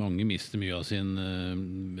mange mister mye av sin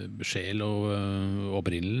sjel og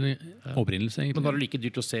opprinnelse, egentlig. Men da er det like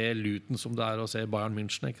dyrt å se Luton som det er å se Bayern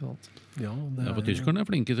München, ikke sant? Ja, det Ja, for tyskerne er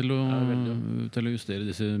flinke til å veldig. justere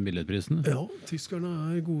disse billettprisene. Ja, tyskerne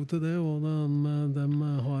er gode til det, og de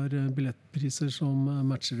har billettpriser som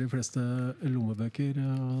matcher de fleste lommebøker.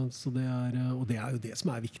 Så og det er jo det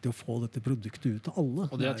som er viktig, å få dette produktet ut til alle.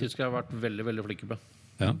 Og det har tyskere vært veldig, veldig flinke på.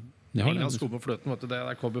 Ja, de har England det. sko på fløten, vet du,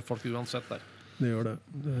 der kommer folk uansett der. Det gjør det.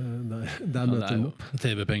 Der Ja, det møter er de jo opp.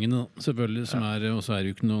 TV-pengene, da, selvfølgelig, og så er det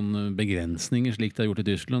jo ikke noen begrensninger, slik det er gjort i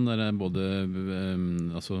Tyskland. Der er både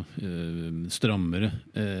strammere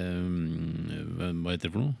hva heter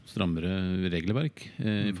det for noe? Strammere regelverk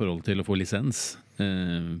i forhold til å få lisens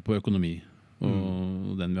på økonomi.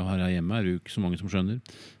 Og den vi har her hjemme, er jo ikke så mange som skjønner.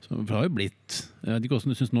 Så det har jo blitt Jeg vet ikke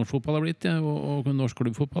hvordan du syns norsk fotball har blitt, og norsk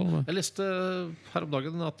klubbfotball. Jeg leste her om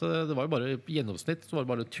dagen at det var jo bare i gjennomsnitt så var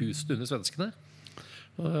det bare 1000 under svenskene.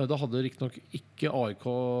 Da hadde riktignok ikke AIK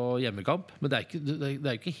hjemmekamp, men det er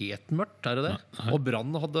jo ikke helt mørkt, er det det? Nei. Og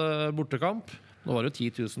Brann hadde bortekamp. Nå var det jo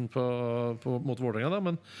 10 000 mot Vålerenga, da,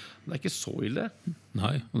 men det er ikke så ille.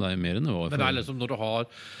 Nei, og det er mer enn det var. Men det er liksom når du har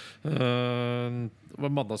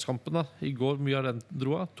mandagskampen da i går, hvor mye av den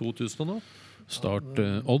dro av? 2000 og noe? Start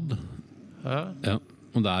Odd. Ja. Ja.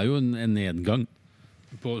 Og det er jo en nedgang.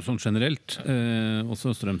 sånn generelt.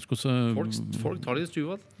 Også Strømskog så Folk tar det i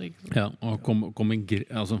stua. ja, og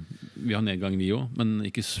altså, vi har nedgang vi også, men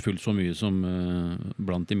ikke fullt så mye som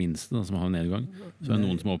blant de minste da, som har nedgang. Så er det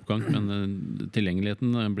noen som har oppgang, men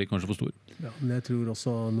tilgjengeligheten blir kanskje for stor. Ja, men jeg tror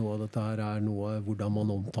også noe av dette her er noe hvordan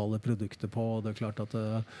man omtaler produkter på. Og det er klart at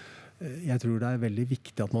jeg tror det er veldig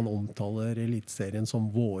viktig at man omtaler Eliteserien som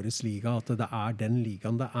våres liga, at det er den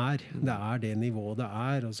ligaen det er. Det er det nivået det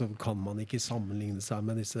er, og så kan man ikke sammenligne seg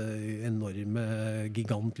med disse enorme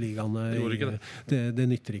gigantligaene. Det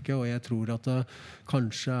nytter ikke, og jeg tror at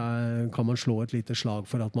kanskje kan man slå et lite slag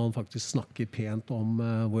for at man faktisk snakker pent om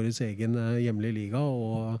vår egen hjemlige liga,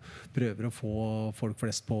 og prøver å få folk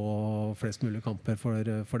flest på flest mulig kamper, for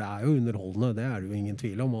det er jo underholdende, det er det jo ingen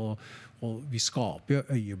tvil om, og vi skaper jo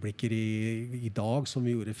øyeblikker i dag som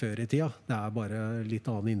vi gjorde før i tida. Det er bare litt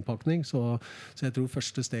annen innpakning. Så jeg tror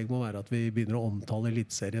første steg må være at vi begynner å omtale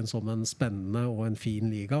Eliteserien som en spennende og en fin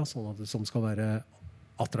liga, sånn at det som skal være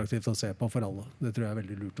attraktivt å se på for alle. Det tror jeg er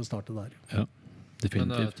veldig lurt å starte der. Ja,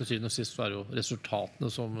 definitivt. Men til syvende og sist så er det jo resultatene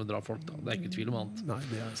som drar folk. Da. Det er ikke tvil om annet. Nei,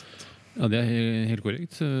 det er sant. Ja, det er helt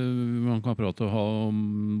korrekt. Man kan prate og ha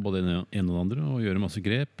om både det ene og det andre og gjøre masse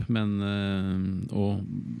grep, men å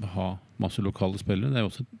ha masse lokale spillere, det er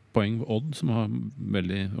også et poeng ved Odd, som har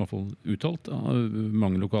veldig, i hvert fall uttalt,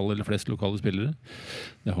 mange lokale, eller flest lokale spillere.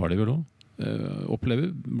 Det har de vel også.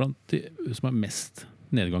 Opplever blant de som har mest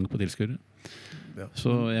nedgang på tilskuere. Ja.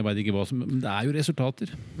 Så jeg vet ikke hva som... Det er jo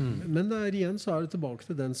resultater. Men igjen så er det tilbake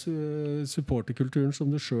til den supporterkulturen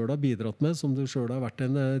som du selv har bidratt med, som du selv har vært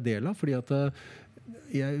en del av, fordi at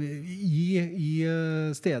i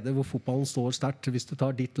steder hvor fotballen står sterkt, hvis du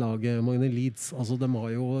tar ditt lag, Magne Leeds, altså det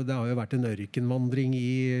har jo vært en ørkenvandring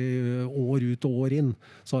i år ut og år inn,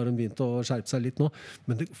 så har de begynt å skjerpe seg litt nå.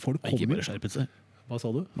 Men folk kommer... Ikke bare skjerpet seg. Hva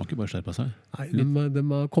sa du? De har ikke bare skjerpet seg. Nei, de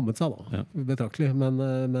har kommet seg da, ja. Betraktelig,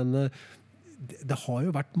 men det har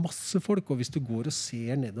jo vært masse folk, og hvis du går og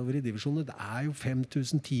ser nedover i divisjonene, det er jo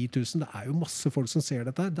 5000, 10 000, det er jo masse folk som ser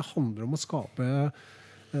dette her. Det handler om å skape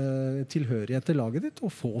tilhørighet til laget ditt,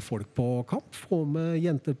 og få folk på kamp, få med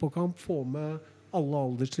jenter på kamp, få med alle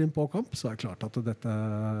alderstrinn på kamp, så er det klart at dette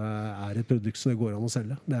er et produkt som det går an å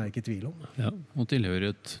selge. Det er jeg ikke i tvil om. Ja, og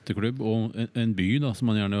tilhørighet til klubb, og en by da, som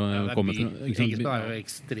man gjerne kommer fra. Ingen er jo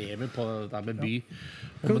ekstreme på det der med by.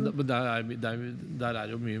 Men der er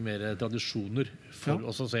jo mye mer tradisjoner for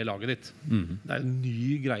oss å se laget ditt. Det er en ny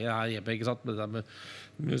greie her hjemme, ikke sant? Med det der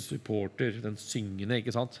med supporter, den syngende,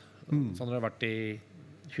 ikke sant? Sånn har det vært i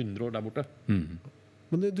 100 år der borte.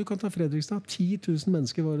 Men du kan ta Fredrikstad. 10 000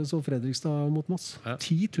 mennesker var det så Fredrikstad mot Moss. Ja.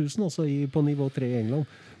 10 000 også på nivå 3 i England.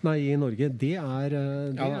 Nei, i Norge. Det er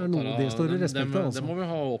noe det står i respekt av. Det må vi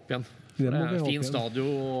ha opp igjen. Det er fin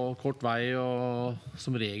stadion, kort vei og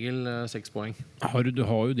som regel 6 poeng. Du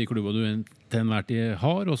har jo de klubber du til enhver tid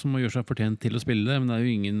har, og som må gjøre seg fortjent til å spille det. Men det er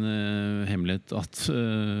jo ingen hemmelighet at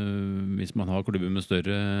hvis man har klubber med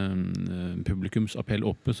større publikumsappell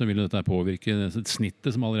oppe, så vil dette påvirke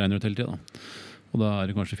snittet som alle regner ut hele tiden. Og da er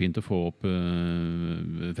det kanskje fint å få opp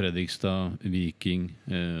Fredrikstad, Viking,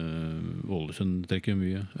 Ålesund trekker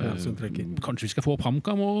mye. Kanskje vi skal få opp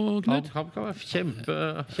HamKam og Knut? HamKam er kjempe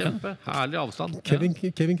herlig avstand. Kevin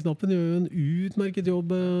Knappen gjør jo en utmerket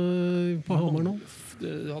jobb på Hamar nå.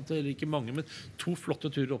 Hatt ikke mange, men 2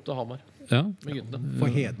 flotte turer opp til Hamar med guttene.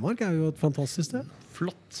 For Hedmark er jo et fantastisk sted.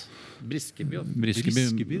 Flott. Briskeby. Jeg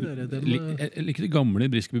liker det gamle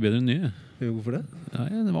Briskeby bedre enn nye. Hvorfor det? Nei,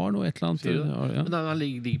 det var noe et eller annet. Ja. Men den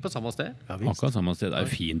ligger på samme sted? Ja, akkurat samme sted. Det er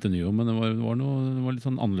jo fint det nye, men det var litt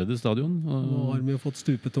sånn annerledes stadion. Nå har vi jo fått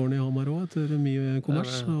stupetårn i Hamar også, etter mye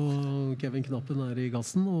kommers. Og Kevin Knappen er i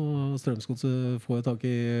gassen, og Strømsgodset får jo tak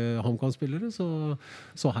i HamKam-spillere,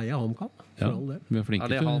 så heier HamKam. Ja, vi er flinke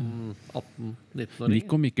til. Er det han 18-19 år?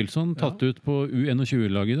 Nico Mikkelson tatt ut på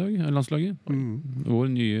U21-laget i dag, landslaget. Vår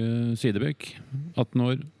nye Sidebekk, 18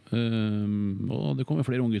 år. Og det kommer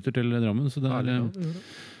flere unggutter til Drammen, så det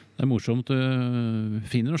er morsomt.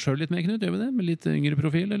 Finner oss selv litt mer, Knut, gjør vi det? Med litt yngre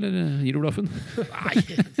profil, eller gir du blaffen? Nei,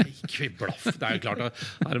 ikke blaff. Det er jo klart at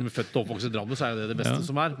er de født og oppvokst i Drammen, så er det det beste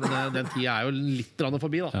som er. Men den tida er jo litt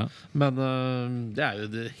forbi, da. Ja. Men det er jo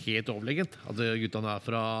helt overlegent at guttene er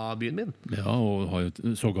fra byen min. Ja, og har jo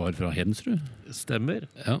sågar fra Hedensrud. Stemmer.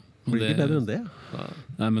 Ja. Blir ikke bedre enn det.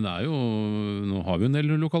 Nei, men det er jo... Nå har vi en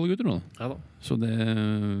del lokale gutter nå. Ja da. Så det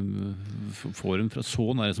får en fra så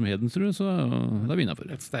nære som Hedensrud, så da vinner jeg for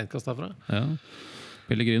det. Et steinkast derfra. Ja.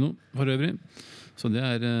 Pellegrino for øvrig. Så det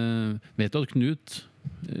er... Vet du at Knut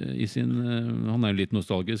i sin... Han er jo litt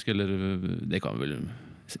nostalgisk, eller det kan vi vel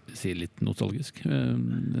si litt nostalgisk.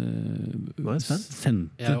 Nå er jeg spent.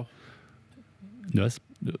 Sendte... Ja, Du er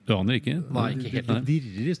Du aner ikke? Nei, ikke helt. Det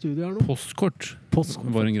dirrer i studio her nå. Postkort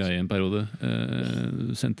Postkort, var en greie en periode.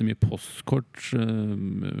 Sendte mye postkort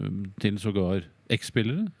til sågar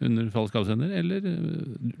X-spillere under falsk avsender. Eller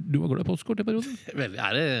du var glad i postkort i perioden? Veldig,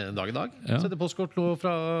 er det dag i dag? Ja. Sette postkort nå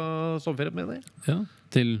fra sommerferien med deg. Ja,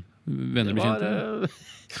 til venner Det var bekjente.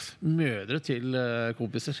 mødre til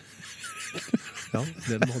kompiser. Ja,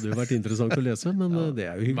 den hadde jo vært interessant å lese, men det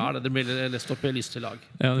er jo hyggelig. Hva er det dere blir lest opp i listelag?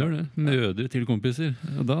 Ja, det gjør det. Mødre til kompiser.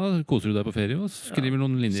 Og da koser du deg på ferie og skriver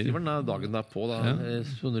noen linjer. Skriver den dagen derpå, da,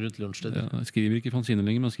 sånn rundt lunsjtid. Ja, jeg skriver ikke fanzine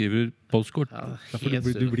lenger, men skriver postkort. Ja, Ja, for helt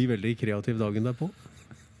du blir veldig kreativ dagen derpå.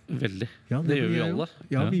 Veldig. Ja, Det gjør vi blir jeg jo. alle.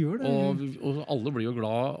 Ja, vi gjør det. Og alle blir jo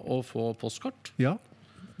glad å få postkort. Ja.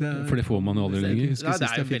 Det er, For det får man jo aldri lenger. Husker Nei, det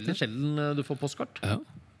sist er jo jeg fikk veldig det. sjelden du får postkort. Ja.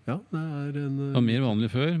 Ja, det er en Det var mer vanlig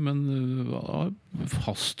før, men var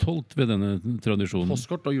fastholdt ved denne tradisjonen.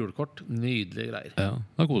 Postkort og julekort, nydelige greier. Ja,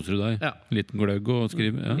 da koser du deg. Ja. Litt gløgg og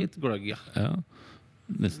skrive. Ja. Litt gløgg, ja. Ja.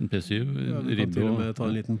 Nesten P7. ja, Du kan Ribbe til og og med ta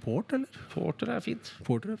en liten port, eller? Porter er fint.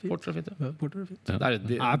 Porter er fint. Porter er fint, ja. Ja, porter er fint. Ja.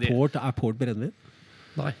 Det er, Er port brennevin?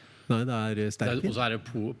 Nei. Nei, det er sterkvin. Og så er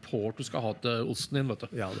det port du skal ha til osten din, vet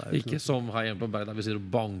du. Ja, det er Ikke som her hjemme på Bergen, der vi sitter og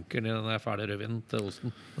banker ned den ferdige rødvinen til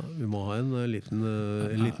osten. Ja, vi må ha en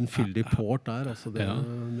liten fyldig port der. Altså det, Ja.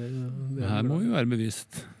 det er Her må bra. vi jo være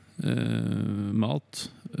bevisst. Mat,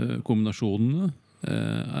 kombinasjonene,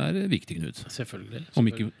 er viktig, Knut. Selvfølgelig. Om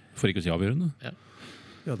ikke, for ikke å si avgjørende.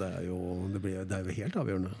 Ja, det er jo helt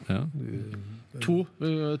avgjørende. Ja. To,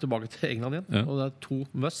 tilbake til England igjen. Ja. Og det er to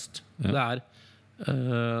must. Ja. Det er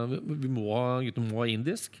guttene må ha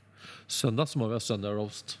indisk. Søndag så må vi ha Sunday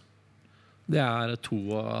roast. Det er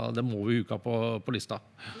det må vi uka på lista.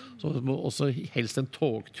 Så må også helst en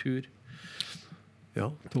togtur. Ja,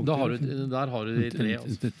 Der har du de tre.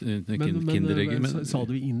 Altså. Men sa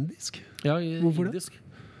du indisk? Ja, Hvorfor det? indisk.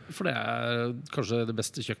 For det er kanskje det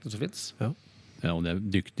beste kjøkkenet som fins. Ja. Ja, og de er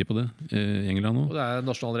dyktige på det i England Og òg. det er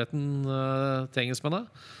nasjonalretten til engelskmennene.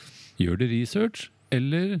 Gjør det research,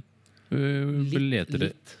 eller leter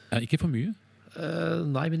det? Litt. Ja, ikke for mye.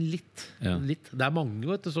 Nei, men litt. Ja. Litt. Det er mange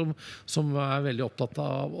vet du, som er veldig opptatt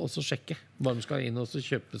av å sjekke. Bare de skal inn og så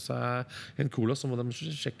kjøpe seg en cola, så må de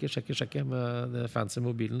sjekke med de fancy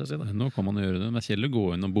mobilene sine. Nå kan man gjøre det. Det er kjedelig å gå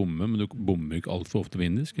inn og bomme, men du bommer ikke altfor ofte på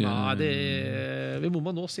indisk. Nei, vi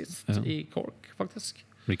bomma nå sist, Ja. i Cork, faktisk.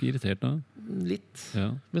 Blir ikke irritert da? Litt.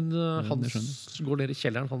 Ja. Men han det skjønner går ned i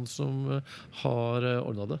kjelleren, han som har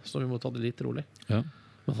ordna det. Så vi må ta det litt rolig. Ja.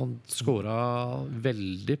 Men han scora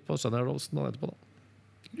veldig på Sunday roasten etterpå.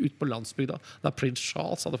 da Ut på landsbygda. Der Prince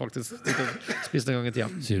Charles hadde faktisk spist en gang i tida.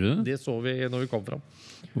 Sier du det? Det så vi når vi kom fram.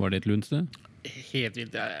 Var det et lunt sted? Helt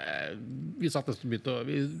vilt. Vi satt nesten og begynte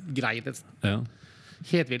Vi greide nesten. Ja.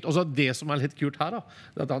 Helt vilt. Og så det som er litt kult her, da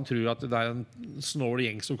det er at han tror at det er en snål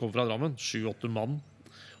gjeng som kommer fra Drammen. 7-8 mann.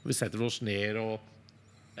 Og vi setter oss ned og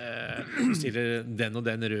stiller den og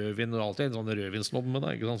den rødvin. Og alltid en sånn rødvinsnobb med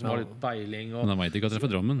deg, ikke sant, som har litt peiling. Og Men han veit ikke at dere er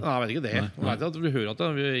fra Drammen. ja, jeg vet ikke det. Nei, Jeg vet at vi hører at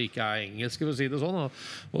vi ikke er engelske, for å si det sånn.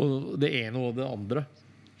 Og det ene og det andre.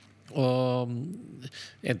 Og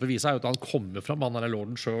en på visa er jo at han kommer fram, han er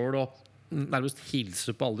lorden sjøl, og nærmest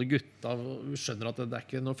hilser på alle gutta. Vi skjønner at det er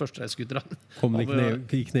ikke noen førstereisgutter. Kom det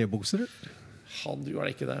i knebukser? eller? Han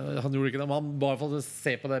gjorde ikke det. Han gjorde ikke det, men han bare for å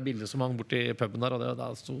se på det bildet som hang borti puben der, og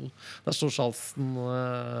der sto Charleston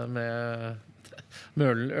med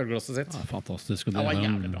ølglasset sitt. Ja, fantastisk. Og Det var er han-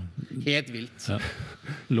 jævlig bra. Helt vilt. Ja.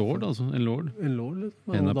 Lord, altså. En lord. En lord,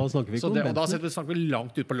 liksom. En Og av- da snakker vi Så ikke det, om og da Bentley. snakker vi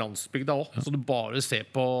langt ut på landsbygda òg, så du bare ser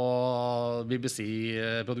på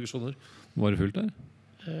BBC-produksjoner. Var det fullt der?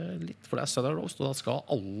 Litt, for det er Sunday roast, og da skal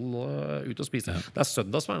alle ut og spise. Det er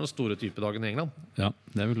søndag som er den store typedagen i England. Ja,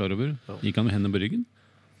 det er vi klar over. Gikk han med hendene på ryggen?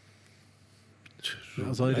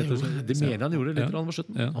 Altså, rett og slett, Det mener jeg han gjorde litt Ja. på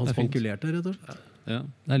slutten. Ja, han det er fint. spankulerte, rett og slett. Ja,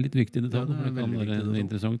 det er litt viktig detalj. Ja, det er det kan veldig være viktig detalj.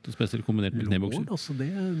 interessant, og spesielt kombinert med knebukser. Lord, altså,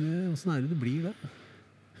 hvordan er det blir det?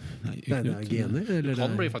 Nei, Det er Knut. gener, eller Du kan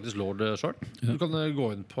det bli er faktisk lord sjøl. Du kan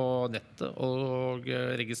gå inn på nettet og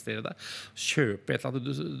registrere deg. Kjøpe et eller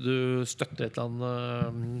annet. Du støtter et eller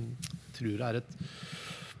annet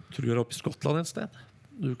tror det er oppe i Skottland et sted.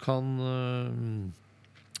 Du kan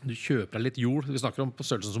Du kjøper deg litt jord. Vi snakker om på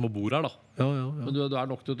størrelsen som å bo her, da. Ja. Men du er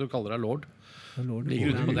nok til at du kaller deg lord. Lord. Ligger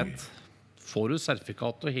ute på nett. Får du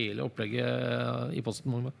sertifikat og hele opplegget i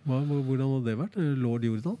posten? Hvordan Hvordan hadde det vært? Lord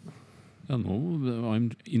Jordan? Ja, nå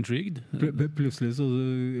I'm intrigued. Plutselig så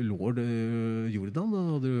lord Jordan. Da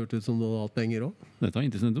hadde det hørt ut som du hadde hatt penger òg. Dette er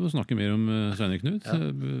interessant å snakke mer om Steinar Knut.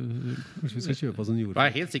 Kanskje vi skal kjøpe oss en jord? Jeg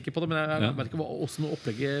er helt sikker på det, men jeg Ja. vet ikke hvordan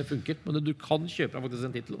opplegget funker. Men du kan kjøpe deg faktisk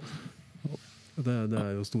en tittel.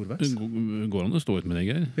 Det jo storvekst. Går an å stå ut med det,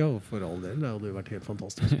 Geir? Ja, for all del. Det hadde jo vært helt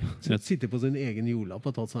fantastisk. Sitte på sin egen jordlapp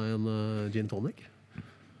og tatt seg en gin tonic.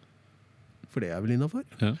 For det vel innenfor.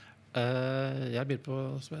 Ja. Jeg begynte på,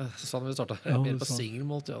 som jeg sa når vi startet, Ja, jeg begynte du på sa. single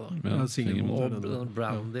malt, ja da. Ja, single malt. Og den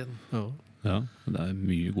brown din. Ja. Ja, det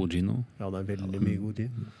mye god gin nå. Ja, det veldig mye god gin.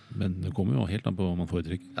 Men det kommer jo helt an på hva man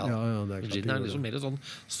foretrekker. Ja. Ja, det klart Gin det gjør liksom det. mer sånn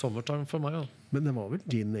summertime for meg. Ja. Men det var vel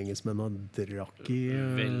gin engelskmennene drakk i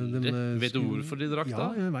Veldig. Vet du hvorfor de drakk Ja, da?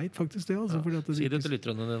 jeg vet faktisk det. Altså, fordi at Si det ikke- til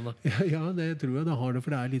lytterne dine. Ja, det tror jeg det har det, for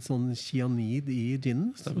det litt sånn cyanid i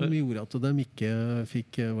ginen som Stemmer. gjorde at de ikke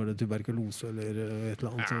fikk var det tuberkulose eller et eller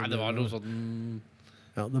annet. Nei, det var noe sånn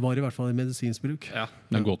Ja, det var i hvert fall i medisinsk bruk. Ja,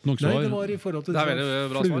 Det er godt nok Nei, svar. det var i forhold til Det veldig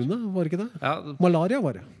bra svar. fluene, var det ikke det? ja Malaria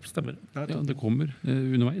var det. stemmer. Ja, det kommer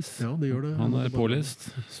underveis. Ja, det gjør det. Han pålest,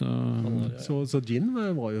 så Så gin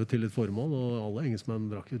var jo til et formål, og alle engelskmenn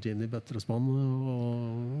drakk jo gin i bøtter og spann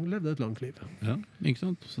og levde et langt liv. ja, ikke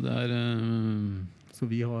sant? Så det Så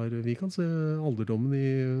vi kan se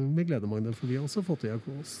alderdommen med glede, Magne, for vi har også fått i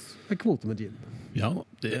oss en kvote med gin. Ja,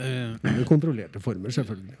 det Under kontrollerte former,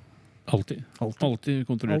 selvfølgelig. alltid. Alltid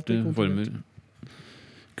kontrollerte Alltid kontrollert. former.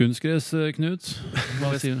 Kunstgress, Knut?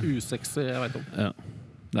 Hva Mest sier du? usexy jeg vet om. Ja.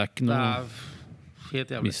 Det er ikke Det noe er helt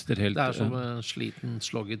jævlig. Mister helt Det er som en sliten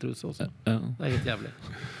sloggertruse også. ja. Det er helt jævlig.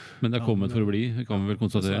 Men det er kommet for å bli, det kan vi vel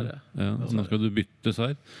konstatere. Dessverre. Ja. og Nå skal du byttes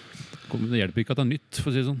her. Det hjelper ikke at det er nytt,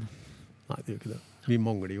 for å si det sånn. Nei, det gjør ikke det. Vi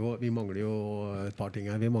mangler jo et par ting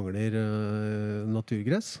her. Vi mangler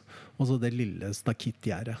naturgress, og så det lille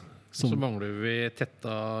stakittgjerdet. Så mangler vi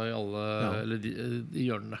tetta i alle Ja. eller i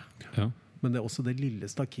hjørnene. Ja. Men det er også det lille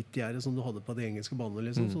stakittgjerdet som du hadde på de engelske banene,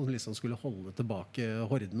 liksom, som liksom skulle holde tilbake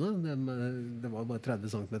hordene. Det var bare 30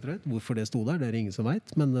 cm høyt. Hvorfor det sto der, det er det ingen som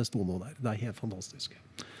veit, men det sto noe der. Det er helt fantastisk.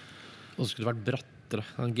 Og så skulle det vært brattere.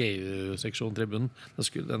 Den GU-seksjonen til bunnen.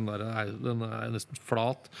 Den er nesten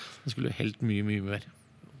flat. Den skulle helt mye mer.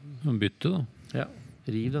 Bytte, da. Ja.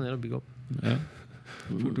 Riv den ned og bygg opp. Ja.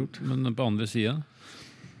 Fort gjort. Men på andre sida,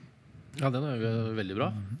 Ja, den er jo veldig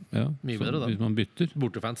bra. ja, Mye så bedre, da. hvis man bytter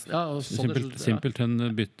Bortefans. Ja, og sånn er det-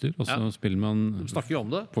 Simpelthen bytter, og så Ja. spiller man De snakker jo om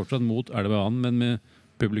det. fortsatt mot elvebanen, men med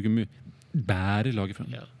publikum bærer laget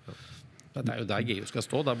frem. Ja. Det er jo der GU skal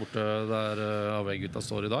stå, der borte der AV-gutta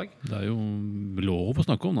står i dag. Det er jo lov å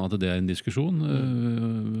snakke om da, at det er en diskusjon,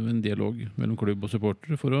 en dialog mellom klubb og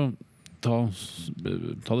supportere for å ta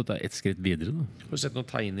dette ett skritt videre. Da. Har du sett noen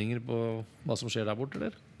tegninger på hva som skjer der borte,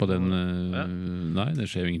 eller? På den Ja. Nei, det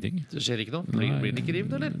skjer jo ingenting. Det skjer ikke noe? Nei. Blir det ikke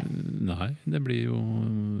revet, eller? Nei, det blir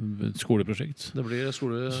jo et skoleprosjekt. Det blir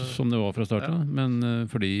skole... Som det var fra start av, Ja. men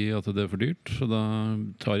fordi at det er for dyrt, så da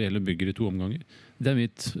tar jeg heller bygger i 2 omganger. Det er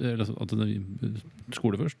mitt, altså at det er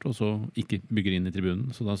skole først, og så ikke bygger inn i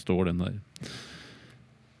tribunen, så da står den der.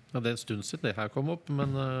 Ja, det er en stund siden det her kom opp,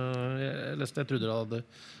 men jeg trodde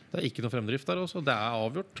det er ikke noe fremdrift der også. Det er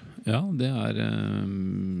avgjort. Ja, det er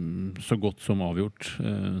så godt som avgjort,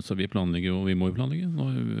 så vi planlegger jo, vi må jo planlegge nå,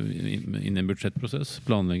 inn i en budsjettprosess,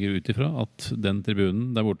 planlegger ut ifra at den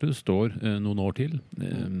tribunen der borte står noen år til,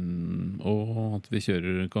 og at vi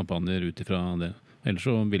kjører kampanjer ut ifra det. Ellers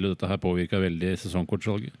så vil jo dette her påvirke veldig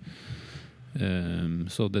sesongkortsalget.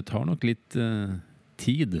 Så det tar nok litt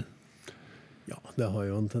tid. Ja, det har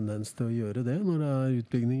jo en tendens til å gjøre det. Når det er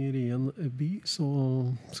utbygninger i en by, så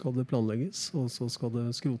skal det planlegges, og så skal det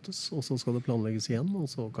skrotes, og så skal det planlegges igjen, og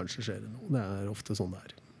så kanskje skjer det noe. Det er ofte sånn det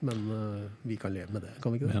er. Men vi kan leve med det,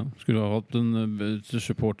 kan vi ikke det? Ja. Skulle du ha hatt en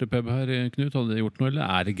supporterpub her, Knut? Hadde det gjort noe, eller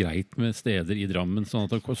er det greit med steder i Drammen, sånn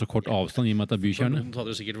at det er så kort avstand i og med at det er For bykjerne? noen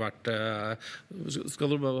hadde det sikkert vært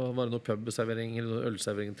Skal det være noe pubservering eller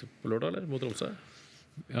ølservering på lørdag, eller? Mot Tromsø?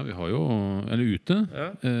 Ja, vi har jo, eller ute. Ja.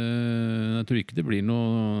 Jeg tror ikke det blir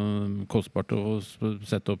noe kostbart å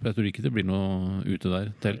sette opp. Jeg tror ikke det blir noe ute der,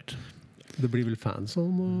 telt. Det blir vel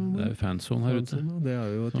fanzone? Det er jo fanzone her ute. Fanzone, det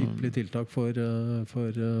er jo et ypperlig tiltak for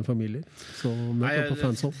familier. Så møt opp på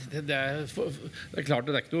fanzone. Det er klart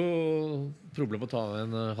det er ikke noe problem å ta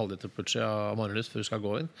en halvliter Pucci av Marienlyst før du skal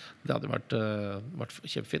gå inn. Det hadde vært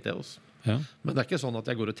kjempefint, det også. Ja. Men det er ikke sånn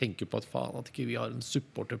at jeg går og tenker på at faen at ikke vi har en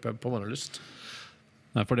supporterpub på Marienlyst.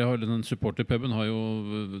 Nei, for den supporterpuben har jo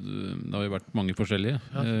vært mange forskjellige.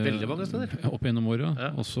 Ja, veldig mange steder. Opp gjennom åra. Ja.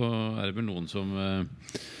 Og så er det vel noen som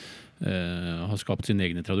har skapt sine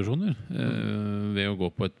egne tradisjoner ved å gå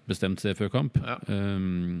på et bestemt sted før kamp. Ja.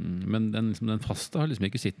 Men den faste har liksom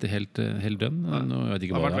ikke sittet helt dønn. Nå, jeg vet Det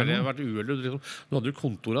ikke har hva vært, det er nå. vært uheldig. Liksom. Du hadde jo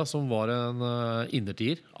Kontora, som var en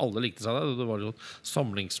innertier. Alle likte seg der. Det var jo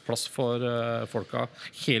samlingsplass for folka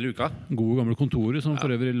hele uka. Gode gamle kontoret som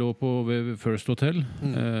for øvrig lå på ved First Hotel.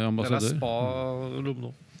 Det er Ambassadør. spa-rom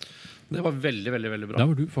nå. Det var veldig, veldig, veldig bra. Da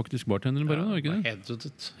var du faktisk bartenderen bare, var ikke det?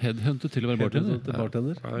 Headhuntet. Headhuntet til å være bartender. Til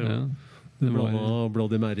bartender. Ja, Ja. ja. Du Det var, blanda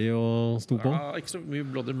Bloody Mary og sto på. Ja, ikke så mye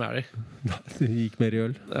Bloody Mary. Det gikk mer i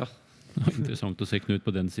øl. Ja. interessant å se Knut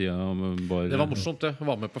på den sida av bar. Det var morsomt, det.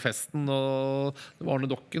 Var med på festen, og det var Arne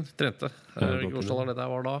Dokken trente. Dokken, Hvilket årstall er det der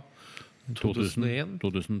var da? 2001?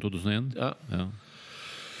 2001. Ja. Ja.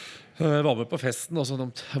 Var med på festen, og så de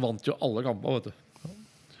vant jo alle kampene, vet du.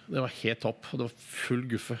 Det var helt topp. Og det var full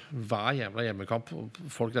guffe hver jævla hjemmekamp. Og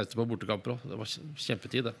folk reiste på bortekamper òg. Det var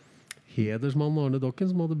kjempetid, det. Hedersmann Arne Dokken,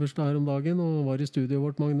 som hadde bursdag her om dagen og var i studioet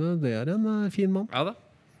vårt, Magne. Det er en fin mann. Ja da.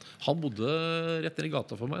 Han bodde rett ned i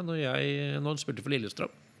gata for meg når han spilte for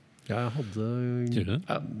Lillestrøm. Jeg hadde Sier du det?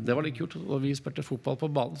 Ja, det var litt kult. Og vi spilte fotball på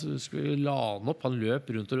banen, så skulle vi la han opp. Han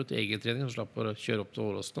løp rundt og rundt egentrening og slapp å kjøre opp til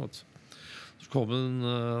Åråsen. Så kom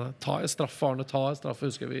han ta en straffe, Arne, ta en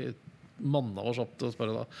straffe. Husker vi manna oss opp til å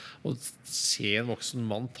spørre da. Og se en voksen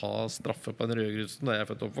mann ta straffe på en rødgrusen da jeg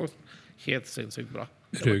er født og oppvokst. Helt sinnssykt bra.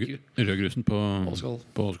 Det var kult. Rødgrusen på Åsgård.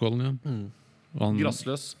 på Åsgården, ja. Og han,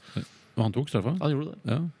 Grassløs. og han tok straffa? Han gjorde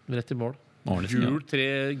det. Ja. Rett i mål. Arnesen, ja.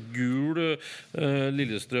 Gul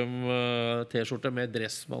Lillestrøm-T-skjorte med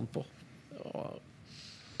Dressmann på. Og,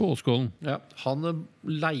 På Åsgården. ja, han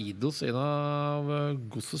leide oss en av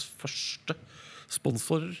Godsets første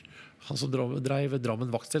sponsorer. Han som drev Drammen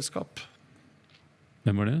vaktselskap.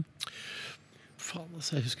 Hvem var det? Faen,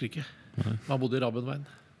 altså, jeg husker ikke. Han bodde i Rabbenveien.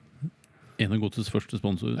 En av Godsets første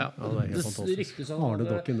sponsorer. Ja. Ja, det er helt fantastisk. ryktes han Arne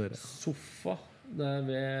hadde Dokken, dere. sofa der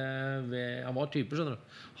han var typer, skjønner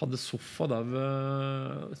du. Hadde sofa der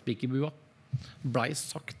ved Spikerbua. Blei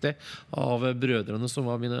sagt det av brødrene som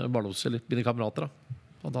var mine mine kamerater. Da.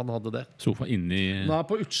 At han hadde det. Sofa inni Nå er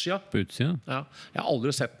på utsida. på utsida. Ja. Jeg har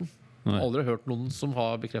aldri sett den. Nei. Aldri hørt noen som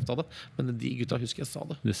har bekrefta det. Men de gutta husker jeg sa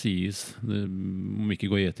det. Det sies, om vi ikke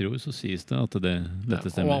går i eterord, så sies det at dette Og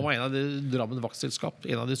han stemmer. var en av de Drammen vaktselskap.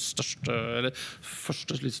 En av de største, eller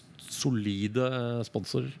første litt solide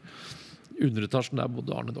sponsorer. Underetasjen der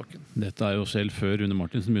bodde Arne Dokken. Dette er jo selv før Rune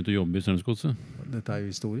Martinsen begynte å jobbe i Strømsgodset. Dette er jo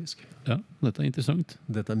historisk. Ja, dette er interessant.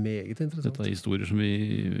 Dette er meget interessant. Dette er historier som vi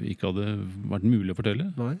ikke hadde vært mulig å fortelle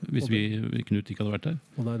Nei, hvis og Knut ikke hadde vært der.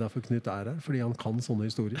 Og det er derfor Knut er her, fordi han kan sånne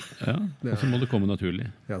historier. Ja, Det Og så må det komme naturlig.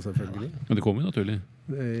 Ja, selvfølgelig. Men det kommer jo naturlig.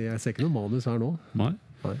 Jeg ser ikke noe manus her nå. Nei.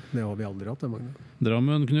 Nei, det har vi aldri hatt, det, Magne.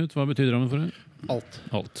 Drammen, Knut, hva betyr Drammen for deg? Alt.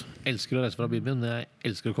 Alt. Elsker å reise fra byen min, men jeg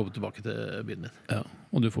elsker å komme tilbake til byen min. Ja.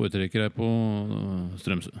 Og du foretrekker deg på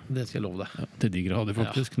Strømsø. Det skal jeg love deg. Ja, til de grader,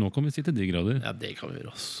 faktisk. Nå kan vi si til de grader. Ja, det kan vi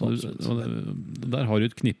gjøre. Så Og absolutt. der har du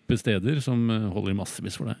et knippe steder som holder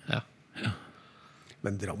massevis for deg. Ja.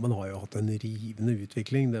 Men Drammen har jo hatt en rivende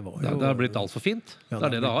utvikling. Det var jo Det har blitt altfor fint. Ja, Det er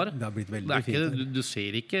det det har. Det har blitt veldig Det er ikke, fint. du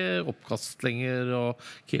ser ikke oppkast lenger og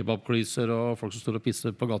kebabklyser og folk som står og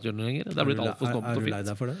pisser på gatehjørnet lenger. Det er blitt altfor Er snobbete og du lei fint.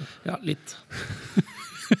 deg for det? Ja, litt.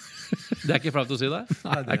 Det er ikke flaut å si det.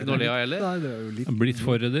 Det er ikke noe å le av heller. Nei, det er jo litt Blitt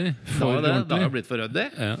for ryddig. Det For har det. Det har ordentlig. jo blitt for ryddig.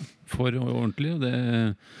 Ja, for ordentlig. Og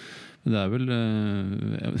det er vel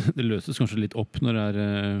det løses kanskje litt opp når det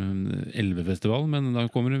er Elvefestival, men da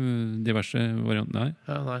kommer det diverse varianter. Nei,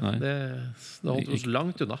 Ja, nei, Nei. det holdt oss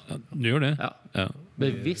langt unna. du gjør det. Ja. Ja.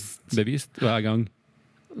 Bevisst. Bevisst hver gang.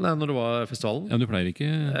 Nei, når det var festivalen. Ja, du pleier ikke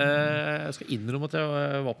Jeg skal innrømme at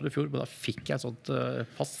jeg var på det i fjor, men da fikk jeg et sånt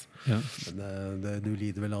pass. ja. Men du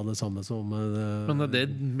lider vel av det samme som Men det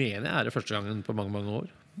mener jeg er det første gangen på mange, mange år.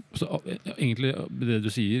 Så egentlig det du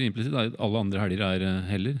sier implisitt, er at alle andre helger er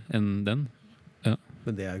heller enn den. Ja.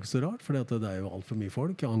 Men det er jo ikke så rart, for det er jo altfor mye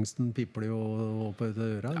folk. Angsten pipler jo opp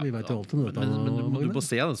etter øra. Vi vet jo alt om dette. Men du Magne. må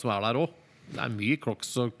se den som er der òg. Det er mye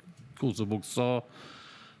kloks og kosebukse og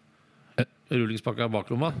rullingspakka i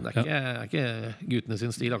baklomma. Det er ikke guttene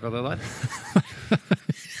sin stil, akkurat det der.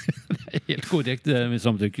 Helt korrekt, vi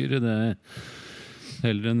samtykker. Det er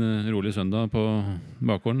heller en rolig søndag på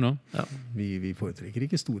bakgården nå. Vi foretrekker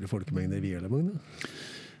ikke store folkemengder, vi heller, Magne.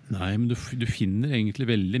 Nei, men du finner egentlig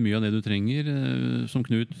veldig mye av det du trenger, som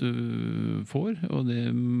Knut får. Og det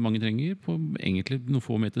mange trenger på egentlig noen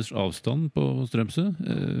få meters avstand på Strømsø.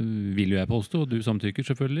 Vil jo jeg påstå, og du samtykker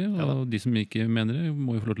selvfølgelig. Og de som ikke mener det,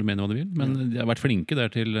 må jo få lov til å mene hva de vil. Men de har vært flinke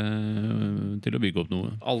der til å bygge opp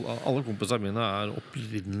noe. Alle kompisene mine er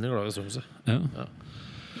opprinnelig glad i Strømsø. Ja. Ja.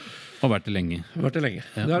 Og vært det lenge. Vært det lenge.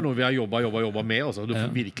 Ja. Det er noe vi har jobba med. Altså. Du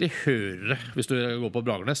får virkelig høre det hvis du går på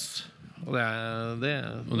Bragernes. Og det Og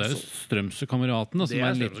det er jo Strømsø-kameratene. Det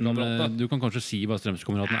er Strømsø-kameratene. Du kan kanskje si hva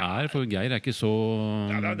Strømsø-kameratene er, for Geir er ikke så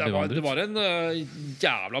det bevandret. var en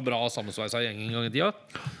jævla bra sammensveisa gjeng en gang i tida.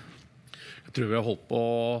 Jeg tror vi har holdt på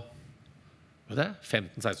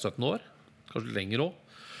 15-16-17 år. Kanskje lenger òg.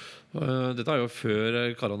 Dette er jo før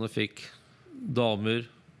karene fikk damer,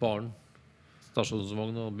 barn,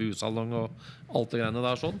 stasjonsvogn og busalong og alt det greiene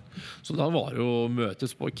der sånn. Så da var det jo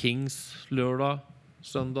møtes på Kings lørdag,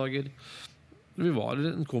 søndager. Vi var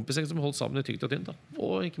en kompisgjeng som holdt sammen i tykt og tynt, da.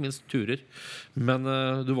 Og ikke minst turer. Men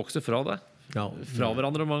du vokser fra det. Fra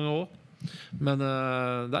hverandre mange år. Men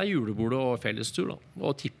det er julebord og fellestur, da.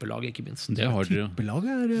 Og tippelag, ikke minst. Det har dere. Tippelag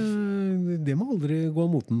det må aldri gå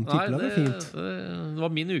av moten. Tippelag er fint. Det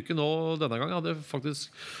var min uke nå denne gang. Jeg hadde faktisk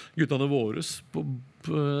guttene våres på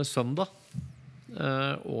søndag.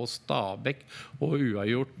 Og Stabæk og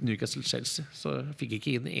uavgjort Newcastle-Chelsea. Så jeg fikk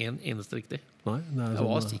ikke inn en eneste riktig. Nei, jeg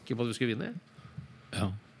var sikker på at vi skulle vinne. Ja,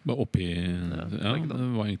 bare oppi det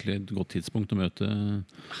var egentlig et godt tidspunkt å møte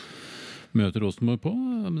Rosenborg på.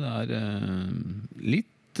 Men det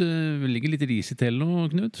ligger litt ris i tellen nå,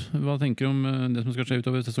 Knut. Hva tenker du om det som skal skje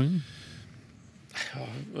utover sesongen?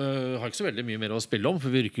 Har ikke så veldig mye mer å spille om, for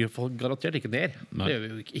vi rykker garantert ikke ned. Nei. Det gjør vi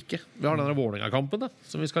jo ikke. Vi har denne Vålerenga-kampen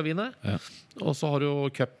som vi skal vinne. Ja. Og så har du jo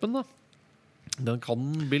cupen, da. Den kan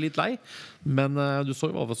bli litt lei. Men du så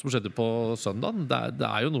jo hva som skjedde på søndag. Det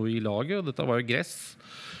er jo noe i laget, og dette var jo gress.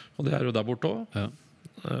 Og det er jo der borte også. Ja.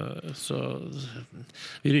 Så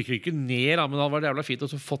vi rykker ikke ned, da, men det hadde vært jævla fint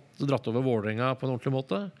å få dratt over Vålerenga på en ordentlig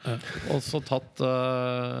måte. Ja. Og så tatt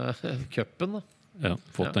cupen, da. Ja,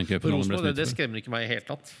 fått den cupen. Det skremmer ikke meg i hele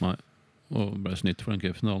tatt. Nei. Og ble snytt for den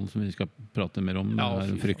cupfinalen som vi skal prate mer om. Ja, det er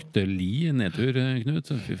en fryktelig nedtur, Knut.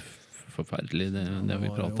 Forferdelig, det har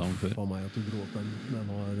vi pratet om før. For meg at du dro opp den. Det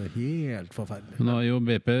var helt forferdelig. Nå er jo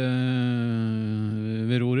BP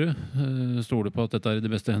ved roret. Stoler på at dette er i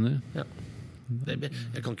de beste hender. Ja.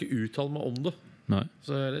 Jeg kan ikke uttale meg om det. Nei,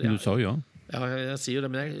 du sa jo ja. Ja, jeg sier jo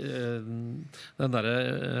det, men den derre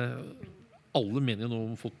alle mener jo noe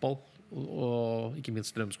om fotball, og ikke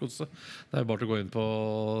minst Strømsgodset. Det er jo bare til å gå inn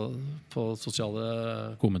på sosiale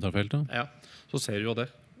kommentarfeltet. Ja, så ser du jo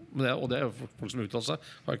det. Og det er jo folk som uttaler seg.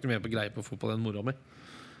 Har ikke noe mer på greie på fotball enn mora mi.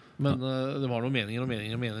 Men det var noen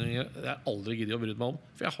meninger jeg har aldri giddet å bry meg om.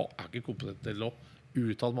 For jeg er ikke kompetent til å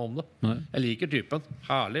uttale meg om det. Nei. Jeg liker typen,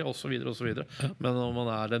 herlig, og så videre, og så videre. Ja. Men om man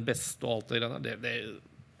er den beste og alt det greiene,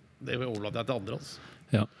 det overlater jeg til andre. Altså.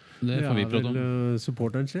 Ja, det får vi prate om. Det er vel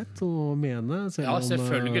supporterens rett å mene. Ja,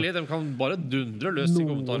 selvfølgelig. De kan bare dundre løs i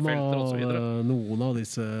kommentarfelter og så videre. Noen av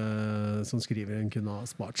disse som skriver en kunne ha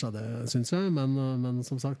spart seg det, synes jeg. Men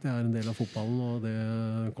som sagt, det er en del av fotballen, og det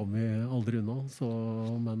kommer vi aldri unna.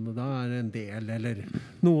 Men det er en del, eller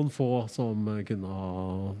noen få, som kunne ha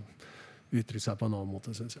uttrykke seg på en annen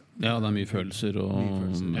måte, synes jeg. Ja, det er mye følelser og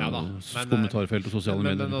ja, kommentarfelt og sosiale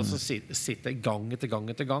medier. Men altså, sitte gang etter gang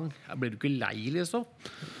blir du ikke lei, liksom?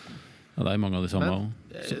 Ja, det er mange av de samme.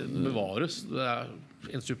 Bevares. Det er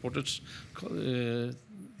en supporters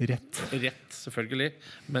rett, selvfølgelig.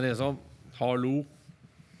 Men det er sånn, hallo,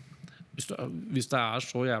 hvis det er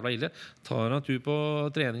så jævla ille, ta en tur på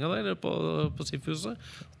treninga der, eller på Sifhuset.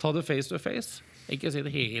 Ta det face to face. Ikke si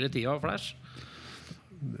det hele tiden av flash.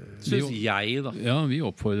 Synes jeg, da. Ja, vi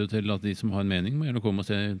oppfordrer til at de som har en mening, må gjerne komme og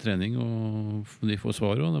se trening, og de får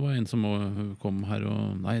svar. Og det var en som kom her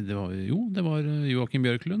og nei, det var Joakim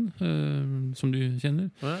Bjørklund, som du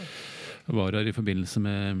kjenner. Ja. Var her i forbindelse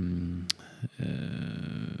med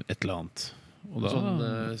et eller annet. Og da,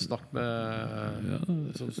 snakk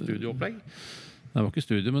med sånn studioopplegg? Det var ikke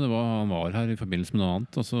studio, men han var her i forbindelse med noe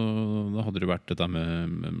annet. Og så, da hadde det vært dette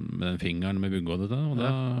med den fingeren med Bugge og dette. Og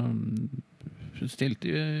da stilte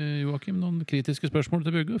Joakim noen kritiske spørsmål til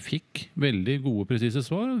Bugge og fikk veldig gode, presise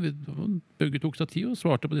svar. Bugge tok seg tid og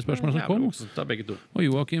svarte på de spørsmålene som kom. Og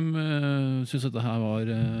Joakim syntes dette her var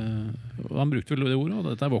han brukte vel det ordet, og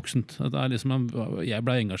dette er voksent. Dette er liksom, jeg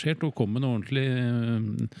ble engasjert og kom med noe ordentlig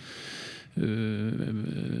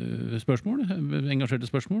engasjerte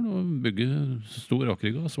spørsmål, og Bugge sto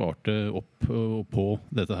rakrygga og svarte opp på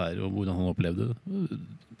dette her og hvordan han opplevde det.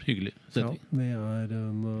 Hyggelig setting. Ja, det er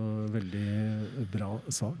en veldig bra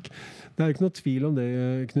sak. Det er ikke noe tvil om det,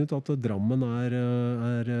 Knut, at Drammen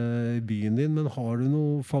er byen din, men har du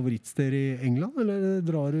noe favorittsteder i England, eller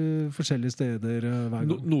drar du forskjellige steder hver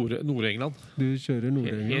gang? Nord-England. Du kjører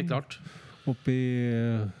Nord-England? Helt klart. Opp i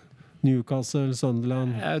Newcastle,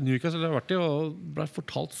 Sunderland? Newcastle har jeg vært i, og ble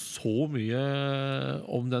fortalt så mye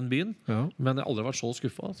om den byen, men jeg har aldri vært så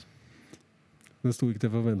skuffet. Altså. Det sto ikke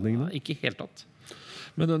til forventningene? Ikke helt tatt.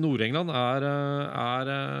 Men Nord-England er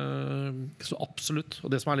så absolutt.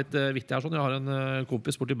 Og det som er litt vittig er sånn, jeg har en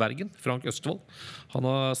kompis borte i Bergen, Frank Østvold. Han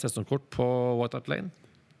har sesongkort på White Hart Lane.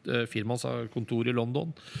 Firmaet hans har kontor i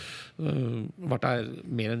London. Vært der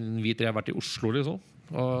mer enn vi tre har vært i Oslo, liksom.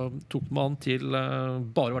 Og tok med han til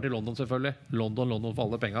bare vært i London, selvfølgelig. London for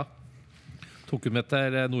alle penga. Tok han med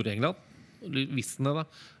til Nord-England. Visste han det, da.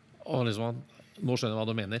 Og liksom nå skjønner jeg hva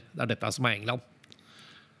du mener. Det er dette som er England.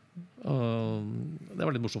 Det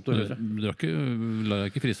var litt morsomt å høre. Du har ikke, lar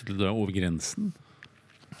deg ikke friste til å dra over grensen?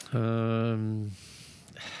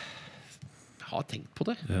 Jeg har tenkt på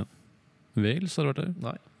det. Ja. Wales har du vært der?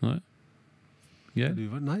 Nei. Nei. Geir?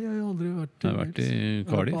 Nei, jeg har aldri vært Jeg har vært i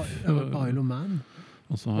Cardiff. Jeg har vært på Isle of Man.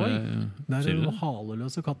 Og så har Oi. jeg Der er Sier du det det? noen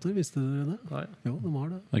haleløse katter, visste dere det? Nei. Jo, de har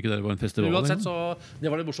det. Er ikke det bare en festival? Uansett, engang? så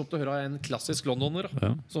det var litt morsomt å høre av en klassisk londoner da, Ja.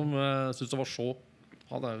 som syntes det var så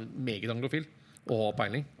Han er meget anglofil og har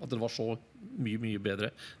peiling. At det var så mye bedre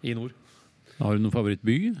i nord. Har du noen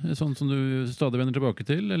favorittby? Sånn som du stadig vender tilbake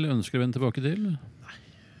til? Eller ønsker å vende tilbake til?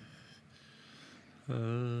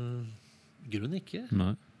 Grunnen ikke.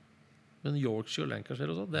 Nei. Men Yorkshire og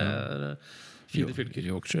Lancashire og sånn, det er fine fylker.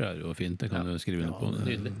 Yorkshire er jo fint, det kan Ja. du skrive under på.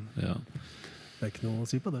 Nydelig. Ja. Det er ikke noe å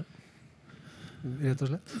si på det. Rett og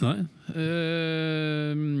slett. Nei.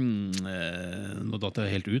 Nå datt jeg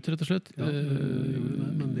helt ut, rett og slett. Ja, gjorde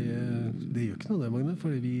det, men det gjør ikke noe det, Magne,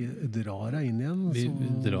 fordi vi drar deg inn igjen. Vi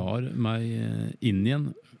så- drar meg inn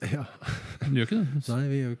igjen. Ja. Du gjør ikke det? Nei,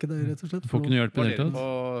 vi gjør ikke det, rett og slett. Får for ikke nå- noe hjelp i Var det dere hele tatt?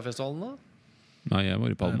 på festivalen da? Nei, jeg var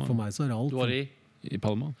i Palma. For meg så er det alt. Du var i I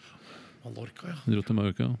Palma. Mallorca, ja. Dro til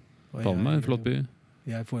Mallorca. Og Palma er en flott by.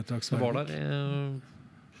 Jeg foretrakk Jeg var Sverige. der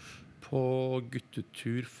på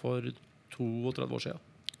guttetur for 32 år siden.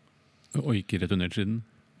 Og ikke returnert siden.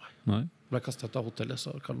 Nei. Ble kastet ut av hotellet,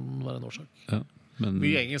 så kan det være en årsak. Ja. Men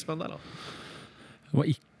Mye engelskmenn der, da. var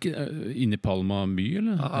ikke inne i Palma by,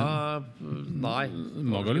 eller? Nei.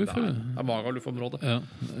 Magaluf, eller? Ja, Magaluf-området. Ja,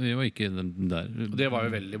 vi var ikke der. Og det var jo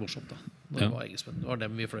veldig morsomt, da. Når Ja. det var engelskmenn. Det var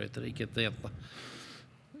dem vi fløy til, ikke til jentene.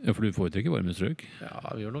 Ja, for du foretrekker varme strøk? Ja,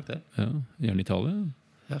 vi gjør nok det. Ja, gjerne Italia?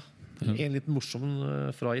 Ja. En litt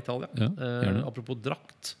morsom fra Italia. Ja, gjerne. Apropos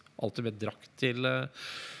drakt. Alltid med drakt til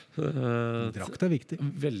Drakt er viktig.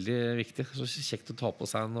 Veldig viktig. Så kjekt å ta på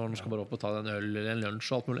seg når man skal bare opp og ta en øl eller en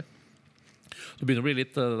lunsj og alt mulig. Det begynner å bli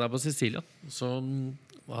litt der på Sicilia. Så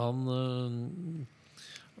han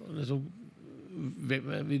liksom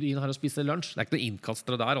vil du inn her og spise lunsj? Det er ikke noen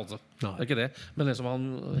innkastere der, altså. Nei. Det er ikke det. Men liksom han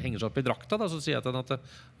henger seg opp i drakta, da, så sier jeg til han at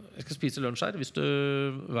jeg skal spise lunsj her hvis du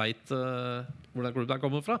veit hvor den klubben her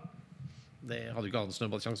kommer fra. Det hadde jo ikke han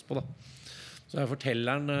snøballsjanse på, da. Så jeg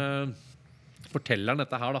forteller han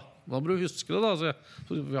dette her, da. Da må du huske det, da.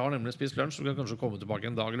 Så vi har nemlig spist lunsj, så du kan kanskje komme tilbake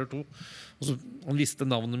en dag eller to. Og så Han visste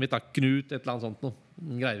navnet mitt, da. Knut, et eller annet sånt noe.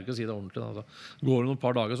 Han greier ikke å si det ordentlig. Da. Så går det noen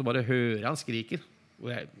par dager, så bare hører jeg han skriker. Og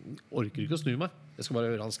jeg orker ikke å snu meg. Jeg skal bare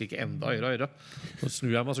høre han skrike enda høyere og høyere. Så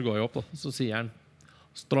snur jeg meg, så går jeg opp, da. Så sier han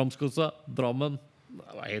Strømsgodset, Drammen.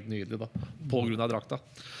 Det var helt nydelig, da. På grunn av drakta.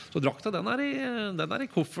 Så drakta, den er i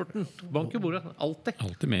kofferten. Bank i bordet. Alltid.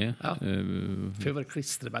 Alltid med. Ja. Før var det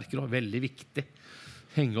klistremerker også, veldig viktig.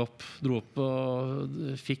 Henge opp. Dro opp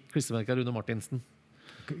og fikk klistremerker av Rune Martinsen.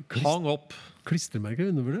 Hang opp. Klistremerker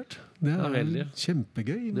er undervurdert. Det Ja, er veldig.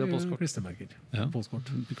 kjempegøy Det er med postkort. klistremerker. Ja. Postkort.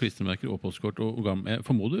 Klistremerker og postkort. Og jeg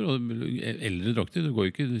formoder og eldre drakter. Du går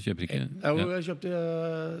jo ikke, du kjøper ikke.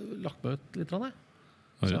 Jeg lagt meg ut litt, jeg.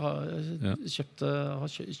 Så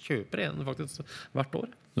jeg kjøper en faktisk hvert år.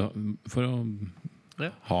 Ja, for å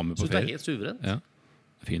Ja. ha med på Syns det er ferie. helt suverent. Ja.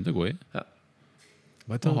 Fint å gå i.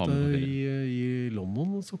 Vet du Og ha at med på i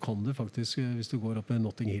London så kan du faktisk, hvis du går opp i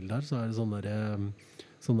Notting Hill der, så er det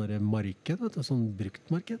sånn der marked, vet du, sånn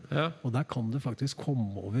bruktmarked. Ja. Og der kan du faktisk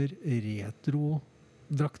komme over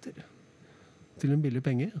retrodrakter til en billig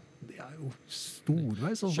penge. Det er jo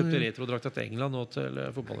storveis. Altså. Kjøpte retrodrakta til England og til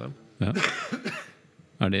fotball-VM. Ja.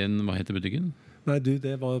 Er det hva heter butikken? Nei, du,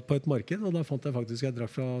 det var på et marked, og der fant jeg faktisk en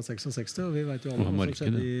drakt fra 66. Og vi vet jo alle Åh, hva som marked,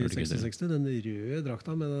 skjedde ja. i Hørte ikke det. 66. Den røde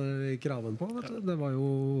drakta med den kraven på, vet du. Det var jo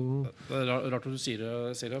Det er rart at du sier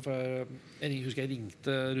det, for jeg husker jeg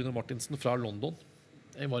ringte Rune Martinsen fra London.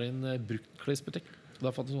 Jeg var i en bruktklesbutikk. Da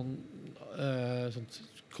fant jeg sånn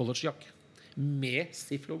collegejakke med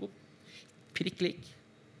SIF-logo. Prikk lik.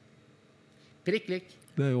 Prikk lik.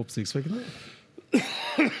 Det er jo oppsiktsvekkende.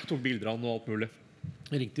 Tok bilder av han og alt mulig.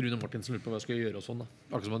 Jeg ringte Rune Martinsen og lurte på hva jeg skulle gjøre. Og sånn da.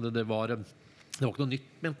 Akkurat som at det var ikke noe nytt,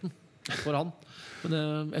 mente han, for han. Men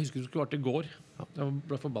jeg husker det skulle vært i går. Jeg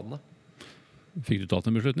ble forbanna. Fikk du tatt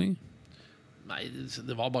en beslutning? Nei,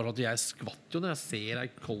 det var bare at jeg skvatt jo når jeg ser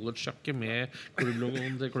ei collegejakke med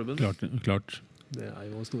klubblogoen til klubben. Klart. Det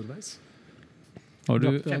er jo storveis. Har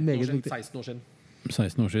du Det er meget viktig. 16 år siden.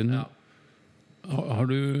 16 år siden? Ja. Har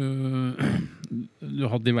du har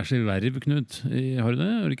hatt diverse verv, Knut? Har du det?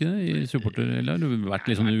 Har du ikke det? I supporter, eller har du vært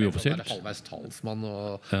litt sånn Jeg har uoffisielt? vært halvveis talsmann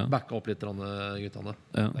og Ja. backa opp litt guttene.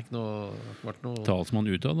 Ja. Det er ikke noe, det har ikke vært noe Talsmann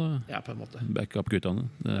utad, da? Ja, på en måte. Back up guttene?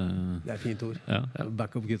 Det er et fint ord. Ja.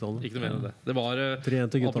 Backup guttene. Ikke noe mer enn det. Det var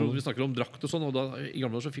Trent til guttene. apropos, vi snakker om drakt og sånn, og I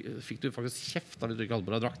gamle år så fikk du faktisk kjeft da hvis du ikke hadde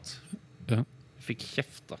på deg drakt. Ja. Fikk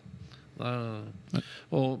kjeft da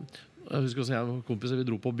Og jeg husker også jeg og kompiser vi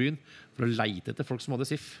dro på byen for å leite etter folk som hadde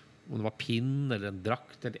SIF. Om det var pinn eller en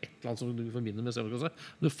drakt eller et eller annet som du forbinder med semiklasse.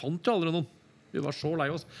 Men du fant jo aldri noen. Vi var så lei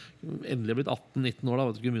oss. Endelig blitt 18-19 år da,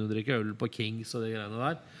 vet du, kunne begynne å drikke øl på Kings og de greiene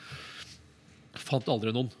der. Fant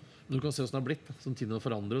aldri noen. Du kan se hvordan det har blitt, som tiden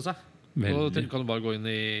forandrer seg. Og kan du bare gå inn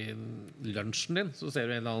i lunsjen din, så ser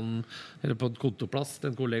du en eller annen, eller på en kontorplass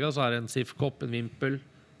til en kollega, så er det en SIF-kopp, en vimpel.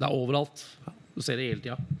 Det er overalt. Du ser det hele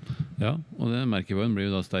tida. Ja, og det merkevaren blir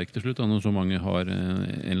jo da sterk til slutt, da, når så mange har en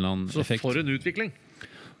eller annen effekt. Så for en utvikling.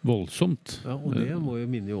 Voldsomt. Ja, og det må jo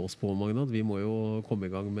minne oss på, Magne, at vi må jo komme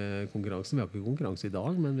i gang med konkurransen. Vi har ikke konkurranse i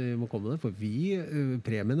dag, men vi må komme der. For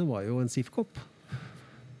premiene var jo en SIF-kopp.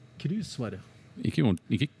 Krus var det. Ikke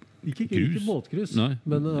båtkrus,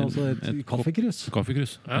 men altså et kaffekrus.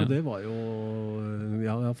 Kaffekrus. Ja. Og det var jo jeg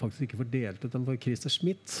har faktisk ikke fordelt ut dem for Christer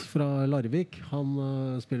Schmidt fra Larvik. Han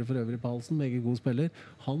spiller for øvrig på halsen, meget god spiller.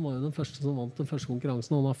 Han var jo den første som vant den første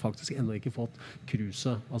konkurransen, og han har faktisk ennå ikke fått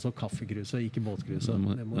kruset, altså kaffekruset, ikke båtkruset.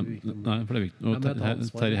 Nei, for det er viktig. Og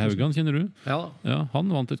Terje Haugan kjenner du? Ja,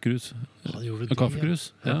 han vant et krus.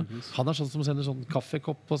 Kaffekrus. Ja. Han er sånn som sender sånn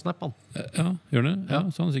kaffekopp på Snap, han. Ja, gjør det? Ja,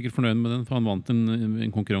 så han er sikkert fornøyd med den, for han vant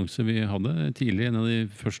en konkurranse vi hadde tidlig, en av de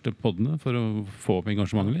første poddene, for å få opp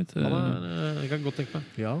engasjementet litt. Jeg kan godt tenke meg.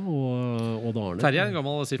 Ja, og Arne. Terje er en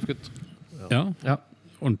gammel SIF-gutt. Ja,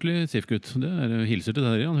 ordentlig SIF-gutt. Det er hilser til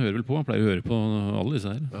Terje, han hører vel på, han pleier å høre på alle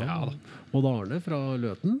disse her. Ja da. Og Arne fra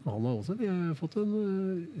Løten, han har også fått en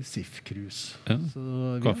SIF-krus. Ja.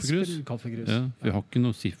 Kaffekrus. Ja, vi har ikke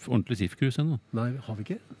noe ordentlig SIF-krus ennå. Nei, har vi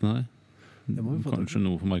ikke? Nei. Kanskje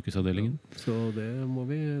noe for markedsavdelingen. Så det må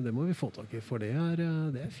vi få tak i, for det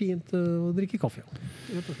er fint å drikke kaffe.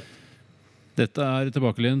 Dette er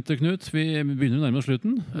tilbakelent, Knut. Vi begynner å nærme oss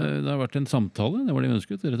slutten. Det har vært en samtale. Det var det vi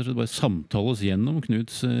ønsket. Rett og slett bare samtale oss gjennom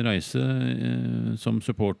Knuts reise som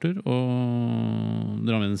supporter og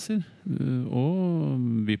drammenser og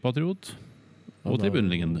bypatriot. Og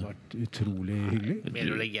tribunelegende. Det har vært utrolig hyggelig.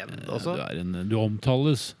 Mer legende også. Du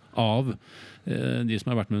omtales av de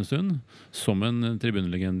som har vært med en stund, som en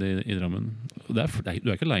tribunelegende i Drammen. Du er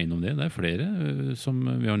ikke alene om det. Det er flere som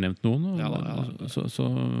vi har nevnt noen. Så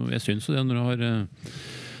jeg syns jo det når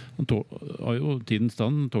du har jo tidens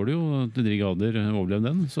stand, tåler jo til de grader overlevd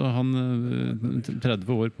den. Så han 30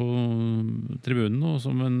 år på tribunen og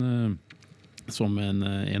som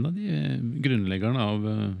en av de grunnleggerne av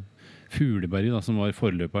Fugleberg, som var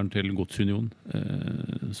forløperen til Godsunion,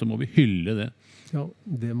 så må vi hylle det. Ja,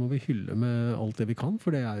 det må vi hylle med alt det vi kan,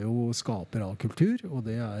 for det er jo skaper av kultur, og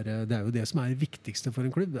det er jo det som er det viktigste for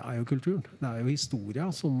en klubb. Det er jo kulturen. Det er jo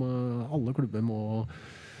historia som alle klubber må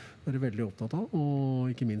være veldig opptatt av,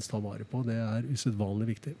 og ikke minst ta vare på. Det er usedvanlig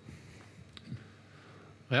viktig.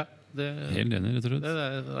 Ja, helt enig, rett og slett.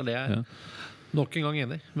 Det er nok en gang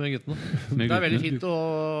enig med guttene. Det er veldig fint å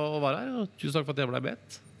være her, og tusen takk for at jeg ble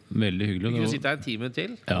bedt. Veldig hyggelig. Vi kunne sitte her en time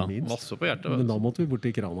til. Ja. Masse på hjertet. Men da måtte vi bort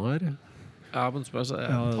til krana her. Ja, men jeg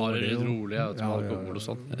tar det litt rolig. Alkohol og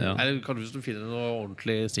sånn. Eller kanskje hvis du finner noe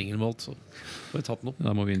ordentlig singelmålt, så får vi tatt noe.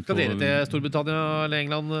 Da må vi inn på... Skal dere til Storbritannia eller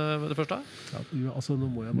England med det første? Ja, altså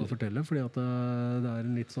nå må jeg bare fortelle, fordi at det er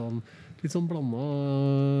en litt sånn blanda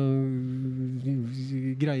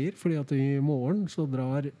greier. Fordi at i morgen så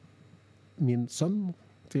drar min sønn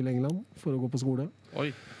til England for å gå på skole.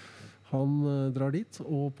 Oi. Han drar dit,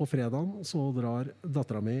 og på fredagen så drar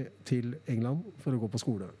datteren min til England for å gå på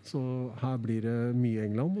skole. Så her blir det mye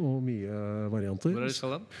England og mye varianter. Hvor er det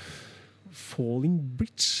skal den? Falling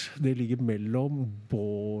Bridge. Det ligger mellom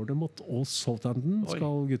Bournemouth og Southampton,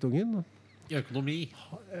 skal guttungen. I økonomi?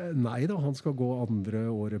 Nei da, han skal gå andre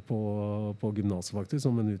året på gymnaset faktisk,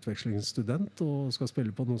 som en utvekslingsstudent, og skal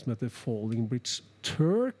spille på noe som heter Falling Bridge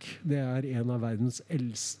Turk. Det er en av verdens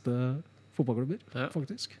eldste fotballklubber,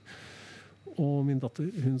 faktisk. Og min datter,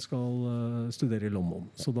 hun skal studere i London,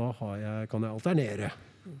 så da kan jeg alternere.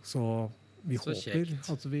 Så vi håper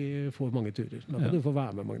at vi får mange turer. Da kan du få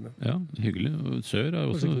være med, Magne. Ja, hyggelig. Sør er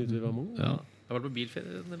også... Jeg har vært på bilferie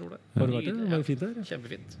der nede. Har du vært det? Var det fint der?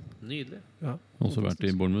 Kjempefint. Nydelig. Ja. Også vært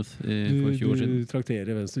i Bournemouth for 20 år siden. Du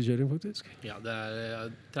trakterer venstrekjøring, faktisk? Ja, det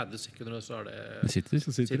er 30 sekunder, så er det...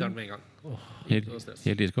 Sitter den med en gang. Helt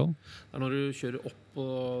iskald? Det er når du kjører opp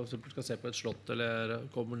og skal se på et slott, eller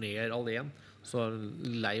kommer ned alene, så er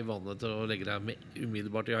det lei vannet til å legge deg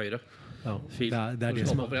umiddelbart i høyre. Ja, det er det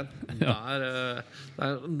som er... Det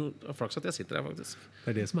er flaks at jeg sitter her, faktisk.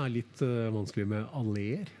 Det er det som er litt vanskelig med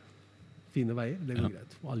alleer. fine veier, det går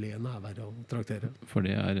greit. Alene er verre å traktere. For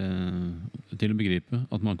det er til å begripe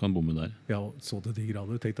at man kan bomme der. Ja, så til de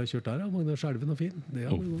grader. Tenk deg kjørt der, ja. Magnarskjelven og fin. Det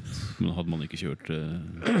hadde gått. Men hadde man ikke kjørt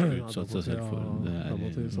utsatt seg selv for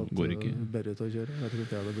det går ikke. Berit å kjøre. Jeg tror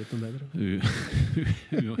ikke det hadde blitt noe bedre.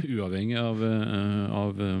 Uavhengig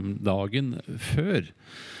av dagen før.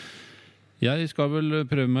 Jeg skal vel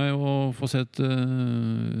prøve meg å få sett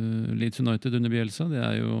Leeds United under Bielsa. Det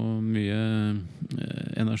er jo mye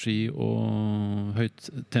energi og høyt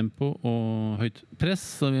tempo og høyt press,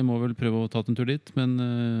 så vi må vel prøve å ta en tur dit. Men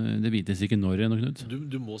det vites ikke når ennå, Knut.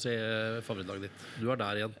 Du må se favorittlaget ditt. Du er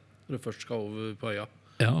der igjen når du først skal over på øya.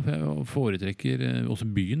 Ja, for jeg foretrekker også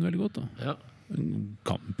byen veldig godt. Da. Ja.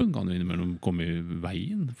 Kampen kan jo innimellom komme i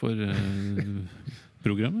veien for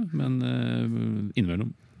programmet, men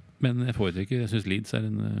innimellom. Men jeg foretrekker, jeg synes Leeds er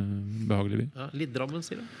en behagelig by. Ja, litt Drammen,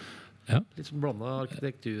 sier du. Ja. Litt sånn blandet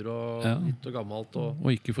arkitektur og nytt og gammelt. Og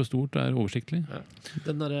ikke for stort, det er oversiktlig. Ja.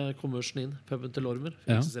 Den der Commersen inn, puben til Lormer,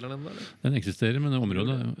 Ja. eksisterer den der? Eller? Den eksisterer, men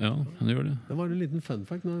området, ja, den gjør det. Det var en liten fun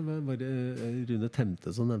fact. Nå var det Rune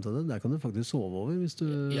Temte som nevnte det. Der kan du faktisk sove over. Hvis du,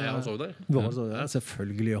 Jeg har sovet der. Du har sovet, ja.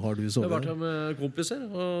 Selvfølgelig har du Jeg har sovet vært der. her med kompiser,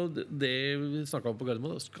 og det vi snakket om på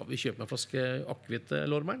Gardermoen, da skal vi kjøpe meg en flaske akevitt til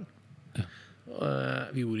Lormeren?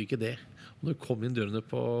 Vi gjorde ikke det. Og når vi kom inn dørene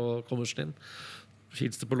på Commersen inn,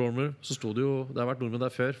 hilste på Lormer, så sto det jo, det har vært nordmenn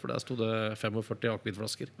der før, for der sto det 45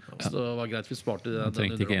 akevittflasker. Så det var greit vi sparte det. Man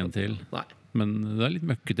trengte ikke en til. Nei. Men det er litt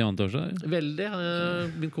møkkete i antasje her. Veldig.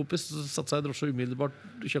 Min kompis satte seg i drosje umiddelbart,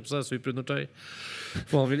 kjøpte seg superundertøy,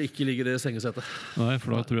 for han ville ikke ligge i det sengesettet. Nei,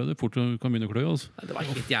 for da tror jeg det fort kan begynne å klø. Altså. Nei, det var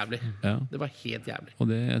helt jævlig. Ja. Det var helt jævlig.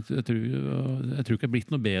 Og det, jeg tror ikke det er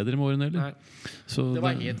blitt noe bedre med årene heller. Nei, Så det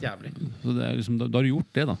var helt jævlig. Så det er liksom, da har du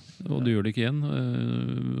gjort det, da. Og du gjør det ikke igjen.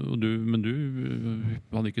 Men du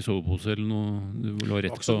hadde ikke sovepose eller noe? Du lå Det var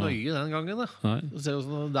rett ikke så på nøye den gangen. Da. Nei. Du ser jo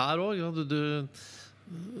sånn der òg.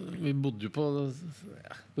 Vi bodde jo på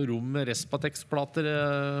rom med Respatex-plater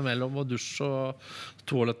mellom og dusj og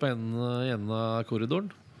toalett på enden av korridoren.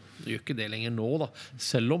 Du gjør ikke det lenger nå, da.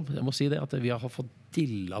 Selv om jeg må si det at vi har fått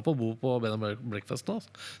dilla på å bo på Bed and Breakfast nå.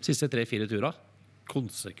 Siste 3-4 turer.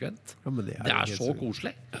 Konsekvent. Ja, men Det jo er helt så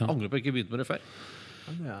koselig. Angrer på at jeg ikke begynte med det før.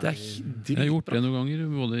 Det er Jeg har gjort det noen ganger,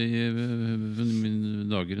 både i mine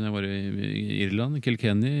dager da jeg var i Irland,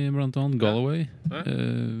 Kilkenny blant annet, Galway.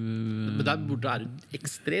 Men der borte er det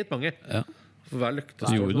ekstremt mange. Ja. For hver løkte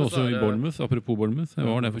Jeg gjorde det også i det- Bournemouth, apropos Bournemouth. Jeg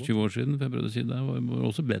var der for 20 år siden, for jeg prøvde å si det. Det var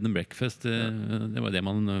også bed and breakfast. Det var det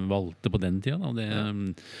man valgte på den tida. Da. Det er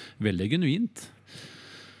veldig genuint.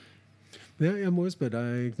 Jeg må jo spørre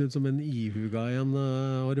deg, Knut, som en ihuga igjen.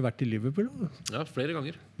 Har du vært i Liverpool? Da? Ja, flere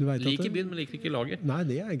ganger. Du vet at Liker det- byen, men liker ikke laget. Nei,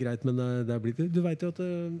 det er greit, men det er blitt det. Du vet jo at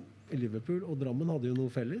Liverpool og Drammen hadde jo noe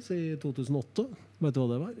felles i 2008. Vet du hva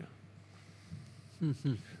det var?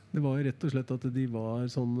 Det var rett og slett at de var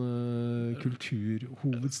sånn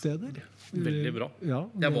kulturhovedsteder. Veldig bra. Ja,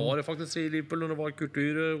 Jeg var faktisk i Liverpool når det var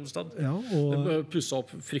kulturhovedstad. ja, og Det pussa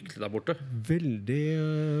opp fryktelig der borte.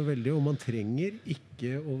 veldig, og man trenger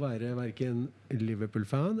ikke å være verken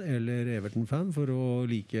Liverpool-fan eller Everton-fan for å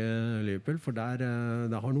like Liverpool, for det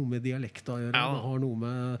har noe med dialekta å gjøre. Ja. Det har noe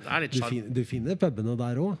med Det er litt sjarm. du finner pubene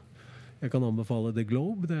der òg. Jeg kan anbefale The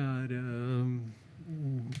Globe. Det er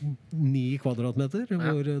 9 kvadratmeter,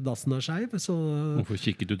 hvor dassen er skeiv. Så Hvorfor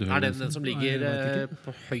kikket du til Er høyre? den som Nei, ligger jeg vet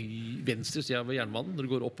på venstre side av jernbanen når du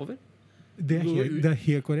går oppover? det er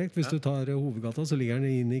helt korrekt. Hvis du tar hovedgata, så ligger den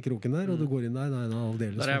inn i kroken der, og du går inn der. Det er en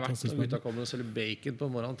aldeles Der har jeg vært fantastisk når pub. gutta kommer og selger bacon på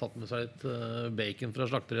morgenen. Tatt med seg litt bacon fra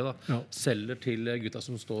slakteriet. Da. Ja. Selger til gutta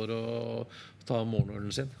som står og tar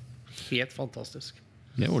morgenølen sin. Helt fantastisk.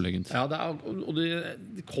 Det er overlegent. Ja, og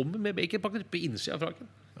de kommer med baconpakker på innsida av frakken.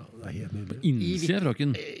 Ja, det er helt nydelig. Innsida av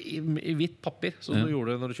frakken. I hvitt papir, som Ja. du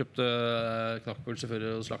gjorde når du kjøpte knakkpølse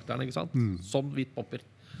før hos slakteren. Ikke sant? Sånn hvitt papir.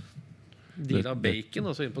 Deala bacon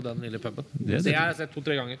og så inn på den lille puben. Det- Det har jeg sett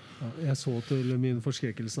 2-3 ganger. Ja, jeg så til min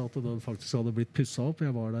forskrekkelse at den faktisk hadde blitt pussa opp.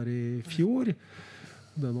 Jeg var der i fjor.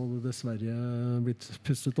 Den hadde dessverre blitt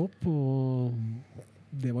pustet opp, og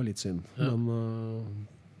det var litt synd. Ja. Men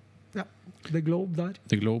ja, The Globe der.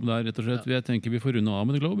 The Globe der, rett og slett. Jeg tenker vi får runde av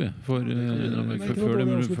med The Globe. Ja. det er ikke Før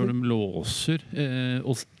noe de, dårlig låser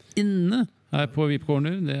oss inne her på VIP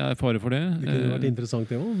Corner. Det er fare for det. Det kunne vært interessant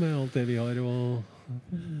det òg, med alt det vi har å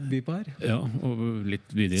by på her. Ja, og litt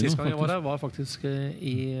videre Sist nå, gang jeg var faktisk. her, var faktisk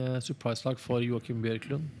i surprise-lag for Joakim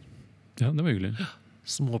Bjørklund. Ja, det var hyggelig.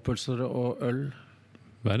 Småpølser og øl.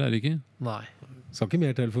 Verre er det ikke. Nei. Skal ikke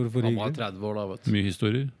mer til for å få Han var hyggelig. 30 år da, vet du. Mye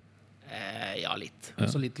historier. Ja, litt. Ja.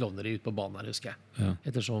 Så litt lovneri ute på banen her, husker jeg. Ja.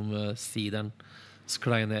 Ettersom sideren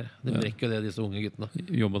sklei ned. De Ja. brekker jo det, disse unge guttene.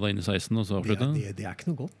 Jobba da inn i 16 og så Det, avslutta. det er ikke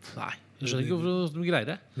noe godt. Nei. Jeg skjønner ikke hvorfor de greier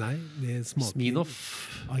det. Nei, det smaker Smirnoff,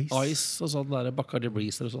 Ice. Ice og sånn der Bacardi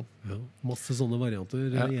Breezer og sånn. Ja, masse sånne varianter.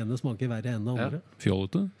 Ja. Den ene smaker verre enn den andre.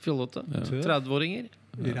 Fjollete. Fjollete. Tøv. 30-åringer.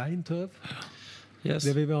 Rein tøv. Yes.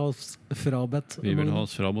 Det vil vi ha oss frabedt. Vi vil ha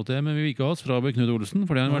oss frabedt det, men vi vil ikke ha oss frabedt Knut Olsen,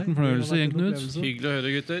 for det har Nei, vært en det har fornøyelse vært igjen, en Knut. opplevelse. Hyggelig å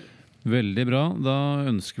høre, gutter. Veldig bra. Da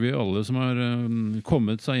ønsker vi alle som har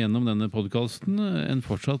kommet seg gjennom denne podkasten, en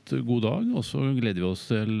fortsatt god dag. Og så gleder vi oss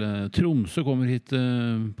til Tromsø kommer hit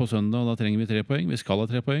på søndag, og da trenger vi 3 poeng. Vi skal ha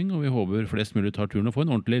 3 poeng, og vi håper flest mulig tar turen og får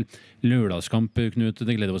en ordentlig lørdagskamp, Knut.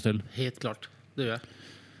 Det gleder vi oss til. Helt klart. Det gjør jeg.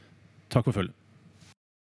 Takk for følget.